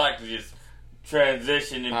recording. I like to just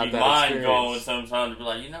transition and be mind going sometimes to be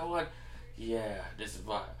like, you know what? Yeah, this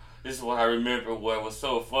is what I remember what was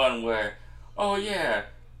so fun where, oh yeah,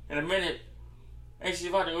 in a minute, ain't she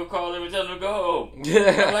about to go call them and tell them to go home?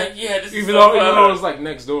 Yeah. I'm like, yeah, this is even though it was like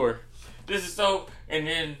next door. This is so, and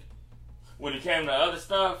then when it came to other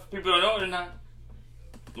stuff, people don't know it or not.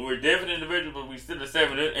 We're different individuals, but we still the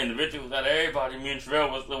same individuals out of everybody. Me and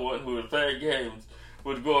Terrell was the one who was playing games,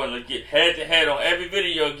 was going to get head to head on every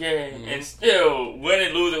video game, and still win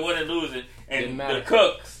and lose it, and the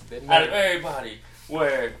cooks out of everybody.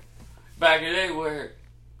 Where back in the day, where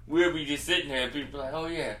we'll be just sitting there and people like, oh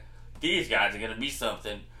yeah, these guys are gonna be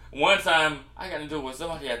something. One time I got into it with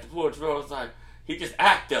somebody at the pool. Terrell was like, he just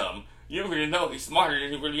act dumb. You don't really know he's smarter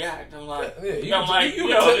than he really act. I'm like,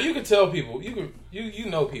 you can tell people. You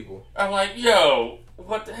know people. I'm like, yo,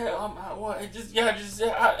 what the hell? I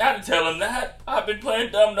had to tell him that. I've been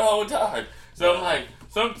playing dumb the whole time. So I'm like,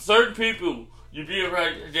 some certain people, you be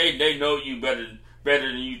right. They know you better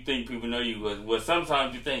than you think people know you. Well,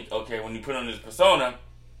 sometimes you think, okay, when you put on this persona,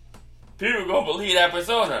 people gonna believe that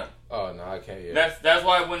persona. Oh no, I can't. Yeah. That's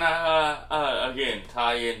why when I again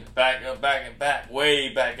tie in back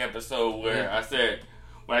way back episode where I said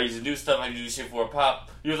when I used to do stuff, I used to do shit for a pop.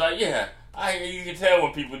 You was like, yeah, you can tell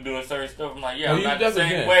when people doing certain stuff. I'm like, yeah, I'm not the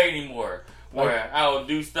same way anymore. Where I will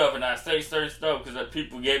do stuff and I say certain stuff because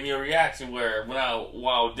people gave me a reaction. Where when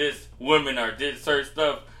I diss women or diss certain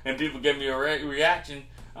stuff and people give me a reaction,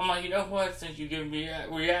 I'm like, you know what? Since you give me a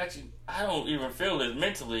reaction, I don't even feel this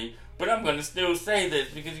mentally. But I'm going to still say this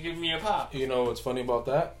because you give me a pop. You know what's funny about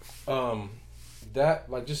that? That,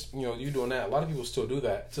 like, just, you know, you doing that. A lot of people still do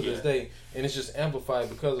that to this day. And it's just amplified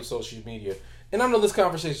because of social media. And I know this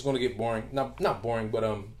conversation is going to get boring. Not boring,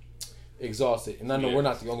 but exhausted. And I know we're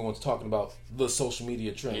not the only ones talking about the social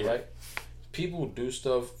media trend, right? People do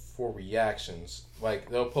stuff for reactions. Like,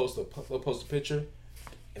 they'll post a picture.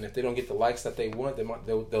 And if they don't get the likes that they want,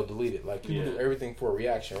 they'll delete it. Like, people do everything for a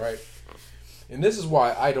reaction, right? And this is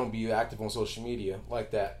why I don't be active on social media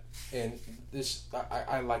like that. And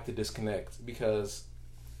I like to disconnect because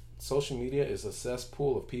social media is a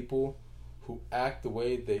cesspool of people who act the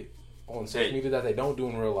way they on social media that they don't do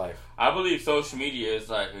in real life. I believe social media is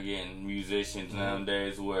like, again, musicians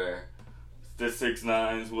nowadays where the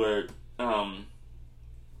 6ix9ine where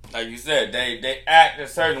like you said, they act a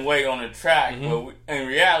certain way on the track, but in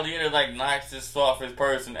reality they're like nicest, softest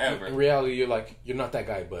person ever. In reality you're not that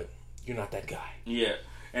guy, bud. You're not that guy. Yeah.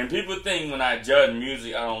 And people think when I judge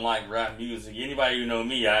music, I don't like rap music. Anybody who know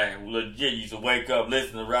me, I legit used to wake up,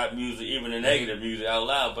 listen to rap music, even the negative music out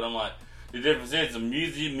loud. But I'm like, the difference is the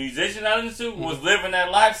musician I listen to was living that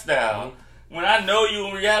lifestyle. When I know you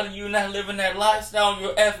in reality, you're not living that lifestyle.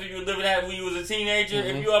 Your effort you were living that when you was a teenager.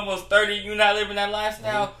 If you're almost 30, you're not living that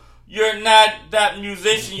lifestyle. You're not that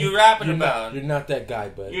musician you're rapping about. You're not that guy,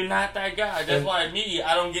 bud. You're not that guy. That's why me,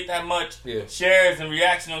 I don't get that much shares and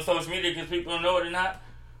reaction on social media because people don't know it or not.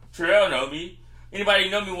 Terrell know me. Anybody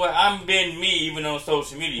know me? Well, I'm being me even on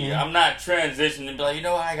social media. I'm not transitioning and be like, you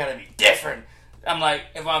know what, I gotta be different. I'm like,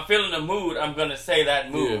 if I'm feeling the mood, I'm gonna say that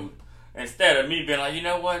mood. Instead of me being like, you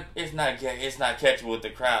know what, it's not catching with the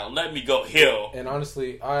crowd. Let me go heal. And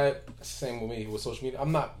honestly, same with me with social media.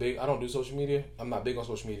 I'm not big. I don't do social media. I'm not big on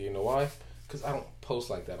social media. You know why? Because I don't post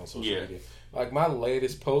like that on social media. Like my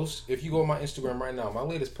latest post, if you go on my Instagram right now, my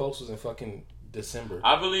latest post was in fucking December.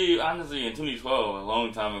 I believe, honestly, in 2012, a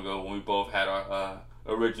long time ago, when we both had our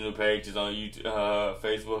original pages on YouTube,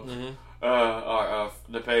 Facebook,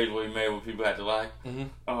 the page where we made where people had to like.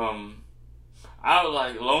 I was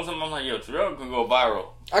like, a long time, I'm like, yo, Terrell can go viral.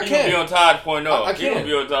 He can be on Todd.0. I can. He can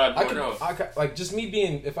be on Todd.0. I can, like, just me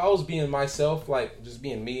being, if I was being myself, like, just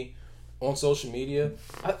being me on social media,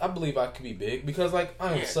 I believe I could be big. Because, like,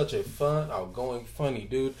 I am such a fun, outgoing, funny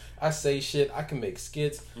dude. I say shit. I can make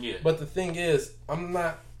skits. Yeah. But the thing is, I'm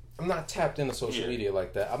not not tapped into social media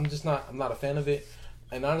like that. I'm not a fan of it.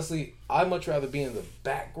 And honestly, I'd much rather be in the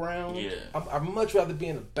background. Yeah. I'd much rather be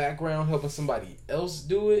in the background helping somebody else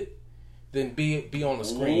do it than be on the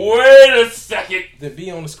screen. Wait a second. Than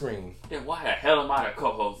be on the screen. Then why the hell am I the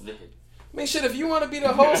co-host then? I mean, shit, if you want to be the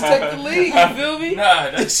host, take the lead, you feel me?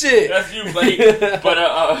 Nah, that's you, buddy. But,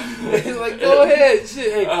 it's like, go ahead,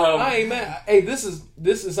 shit. Hey, I ain't mad. Hey, this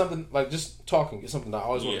is something, like, just talking is something that I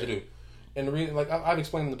always wanted to do. And the reason, like, I've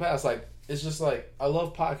explained in the past, like, it's just like, I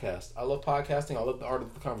love podcasts. I love podcasting. I love the art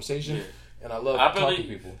of the conversation. And I love talking to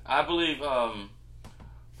people. I believe, a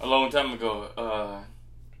long time ago,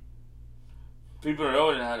 people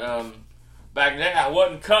know that, back then I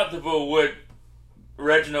wasn't comfortable with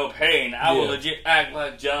Reginald Payne. I would legit act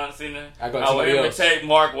like John Cena. I would imitate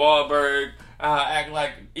Mark Wahlberg. Act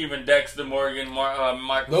like even Dexter Morgan,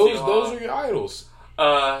 Michael Those are your idols.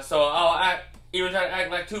 So I'll even try to act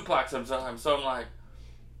like Tupac sometimes. So I'm like,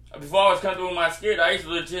 before I was comfortable with my skit, I used to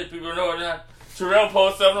legit, people know that Terrell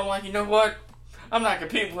posts something, I'm like, you know what? I'm not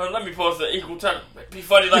competing with him. Let me post an equal time. Be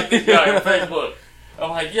funny like this guy on Facebook. I'm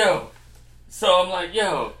like, yo. So I'm like,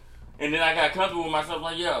 yo. And then I got comfortable with myself,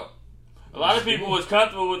 like, yo. A lot of people was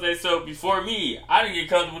comfortable with themselves before me. I didn't get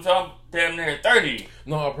comfortable until I'm damn near 30.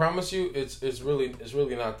 No, I promise you, it's really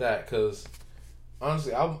not that. Because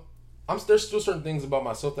honestly, there's still certain things about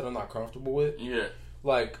myself that I'm not comfortable with. Yeah.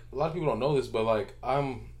 Like, a lot of people don't know this, but like,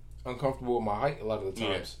 I'm uncomfortable with my height a lot of the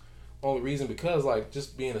times. Only reason because, like,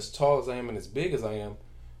 just being as tall as I am and as big as I am,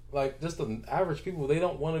 like, just the average people, they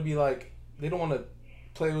don't want to be like, they don't want to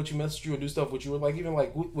play with you, message you, or do stuff with you. Like, even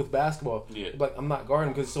like with basketball, like, I'm not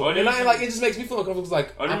guarding because it just makes me feel uncomfortable. It's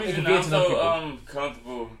like, I'm inconveniencing other people. I'm so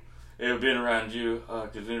comfortable being around you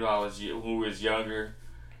because when we was younger,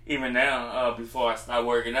 even now, before I started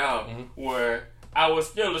working out, where I was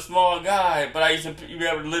still a small guy, but I used to be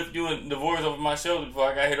able to lift you and the voice over my shoulder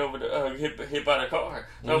before I got hit by the car.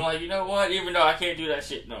 So I'm like, you know what? Even though I can't do that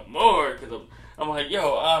shit no more, because I'm like,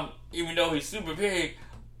 yo, even though he's super big,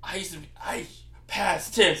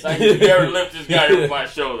 past tense, I used to be able to lift this guy over my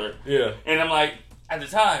shoulder. Yeah. And I'm like, at the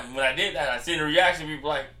time when I did that, I seen the reaction. People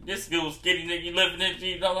like, this little skinny nigga lifting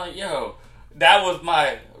it. I'm like, yo. That was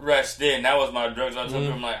my rush then. That was my drugs. I told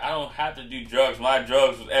them, like, I don't have to do drugs. My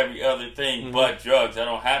drugs was every other thing but drugs. I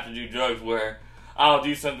don't have to do drugs where I'll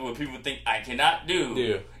do something where people think I cannot do.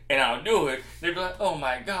 Yeah. And I'll do it. They'd be like, oh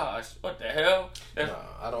my gosh, what the hell? Nah,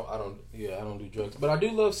 I don't do drugs. But I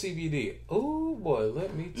do love CBD. Oh boy,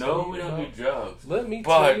 let me tell you. No, we don't do drugs. Let me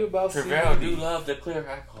tell you about Trevorrow CBD. do love the clear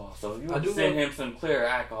alcohol. So if you want to send him some clear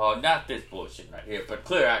alcohol, not this bullshit right here, but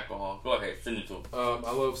clear alcohol, go ahead, send it to him.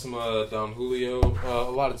 I love some Don Julio,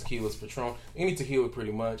 a lot of tequilas, Patron, any tequila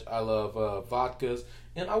pretty much. I love vodkas,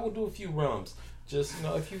 and I will do a few rums. Just,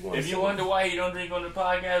 if you want. If you wonder why he don't drink on the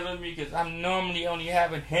podcast with me, because I'm normally only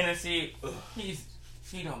having Hennessy. He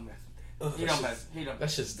don't mess with that. He don't.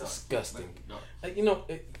 That's just disgusting.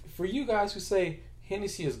 For you guys who say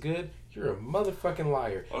Hennessy is good, you're a motherfucking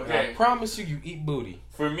liar. Okay. And I promise you eat booty.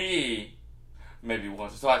 For me, maybe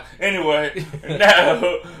once or twice. Anyway,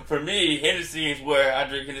 no. For me, Hennessy is where I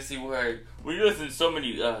drink Hennessy. Where we listen to so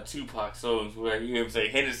many Tupac songs where you hear him say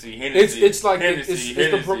Hennessy. It's like Hennessy,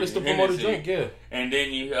 it's the promoted drink, yeah. And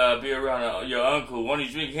then you be around your uncle when you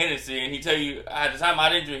drink Hennessy, and he tell you at the time I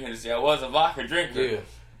didn't drink Hennessy. I was a vodka drinker. Yeah.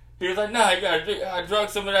 He was like, nah, you gotta drink. I drunk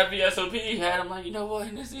some of that VSOP he had. I'm like, you know what,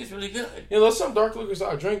 Hennessy is really good. There's some dark liquors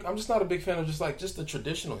I drink. I'm just not a big fan of just the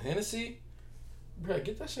traditional Hennessy. Bro,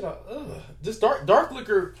 get that shit out. Ugh. Just dark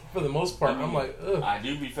liquor for the most part. I'm like, ugh. I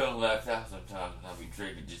do be feeling left out sometimes when I be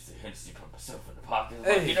drinking just the Hennessy for myself in the pocket.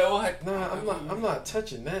 Hey, like, you know what? Nah, I'm not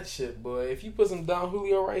touching that shit, boy. If you put some Don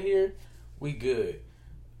Julio right here, we good.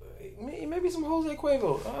 Maybe some Jose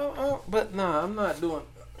Cuervo. But nah, I'm not doing.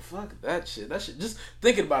 Fuck that shit. That shit. Just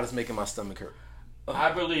thinking about it's making my stomach hurt.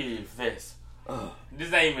 I believe this.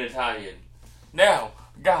 This ain't even Italian. Now,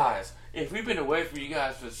 guys. If we've been away from you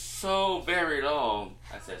guys for so very long,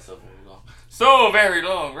 I said so very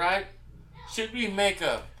long, right? Should we make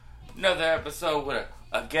another episode with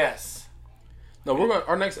a guest? No,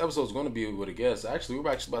 our next episode is going to be with a guest. Actually,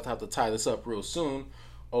 we're actually about to have to tie this up real soon.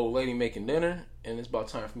 Old lady making dinner, and it's about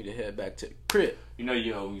time for me to head back to the crib. You know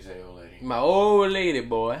you always say old lady. My old lady,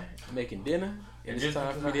 boy, making dinner, and it's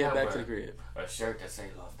time for me to head back to the crib. A shirt that say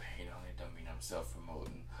love paint on it don't mean I'm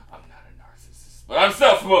self-promoting. I'm not a narcissist. But I'm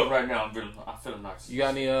self-promoting right now. I feel a narcissist. You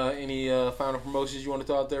got any final promotions you want to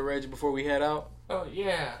throw out there, Reggie, before we head out? Oh,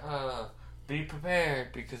 yeah. Be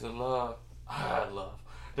prepared because of love. I love.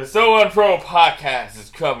 The So Unpro podcast is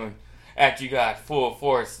coming at you guys full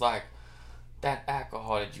force like that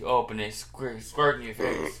alcohol that you open and squirt in your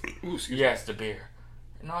face. Yes, the beer.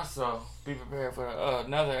 And also, be prepared for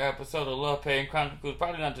another episode of Love Pain Chronicles.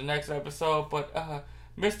 Probably not the next episode, but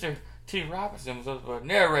Mr. T. Robinson was a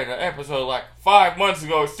narrator episode like 5 months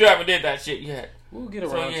ago. Still haven't did that shit yet. We'll get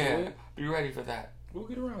around to it. Be ready for that. We'll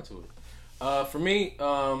get around to it. For me,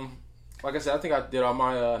 like I said, I think I did all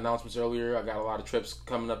my announcements earlier. I got a lot of trips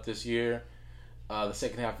coming up this year. The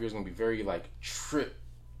second half of the year is going to be very like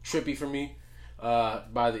trippy for me.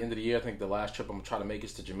 By the end of the year, I think the last trip I'm gonna try to make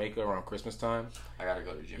is to Jamaica around Christmas time. I gotta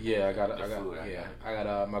go to Jamaica. Yeah, I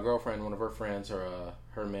got my girlfriend, one of her friends,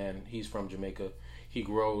 her man. He's from Jamaica. He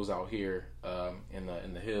grows out here in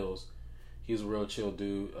the hills. He's a real chill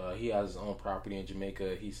dude. He has his own property in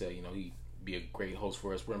Jamaica. He said, he'd be a great host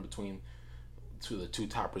for us. We're in between the two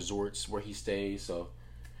top resorts where he stays. So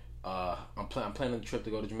I'm planning the trip to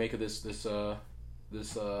go to Jamaica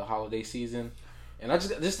this holiday season. And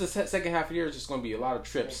just the second half of the year is just going to be a lot of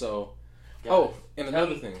trips. So, and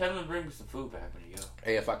another thing. Tell him to bring me some food back when you go.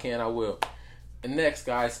 Hey, if I can, I will. And next,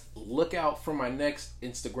 guys, look out for my next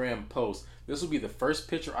Instagram post. This will be the first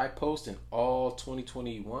picture I post in all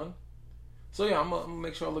 2021. So yeah, I'm gonna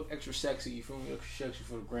make sure I look extra sexy. You feel me? Extra sexy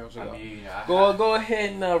for the gram. So go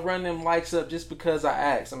ahead and run them likes up just because I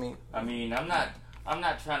asked. I'm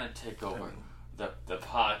not trying to take over the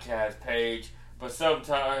podcast page, but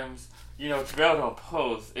sometimes. Terrell don't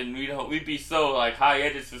post, and we'd be so like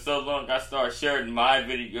hiatus for so long. I start sharing my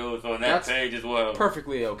videos on that page as well.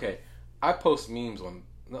 Perfectly okay. I post memes on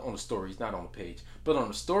the stories, not on the page, but on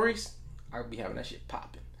the stories, I'll be having that shit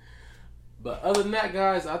popping. But other than that,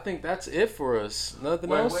 guys, I think that's it for us.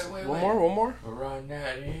 Nothing else. One more. Run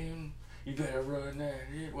that in. You better run that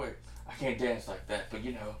in. Wait, I can't dance like that, but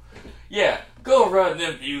go run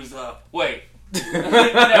them views up. Wait.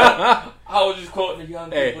 I was just quoting the young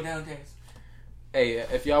people nowadays. Hey,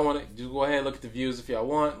 if y'all want to, just go ahead and look at the views if y'all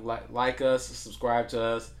want. Like us, subscribe to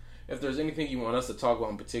us. If there's anything you want us to talk about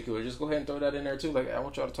in particular, just go ahead and throw that in there too. Like, I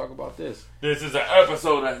want y'all to talk about this. This is an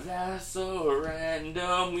episode of That's So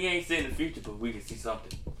Random. We ain't seeing the future, but we can see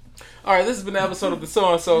something. All right, this has been an episode of the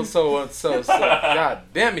So. God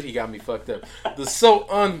damn it, he got me fucked up. The So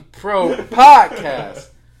Unpro podcast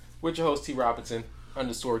with your host T. Robinson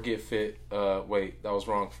 _get fit. Wait, that was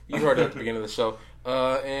wrong. You heard it at the beginning of the show.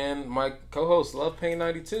 And my co-host, Love Pain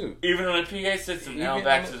 92. Even on the PA system, now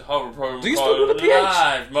back to the hover program. Do you still do the PH?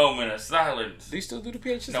 Live moment of silence. Do you still do the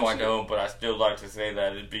PH system? No, I don't, but I still like to say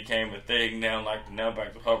that it became a thing now, now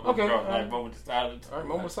back to hover program, moment of silence. All right,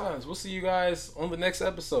 moment of silence. We'll see you guys on the next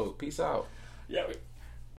episode. Peace out. Yeah.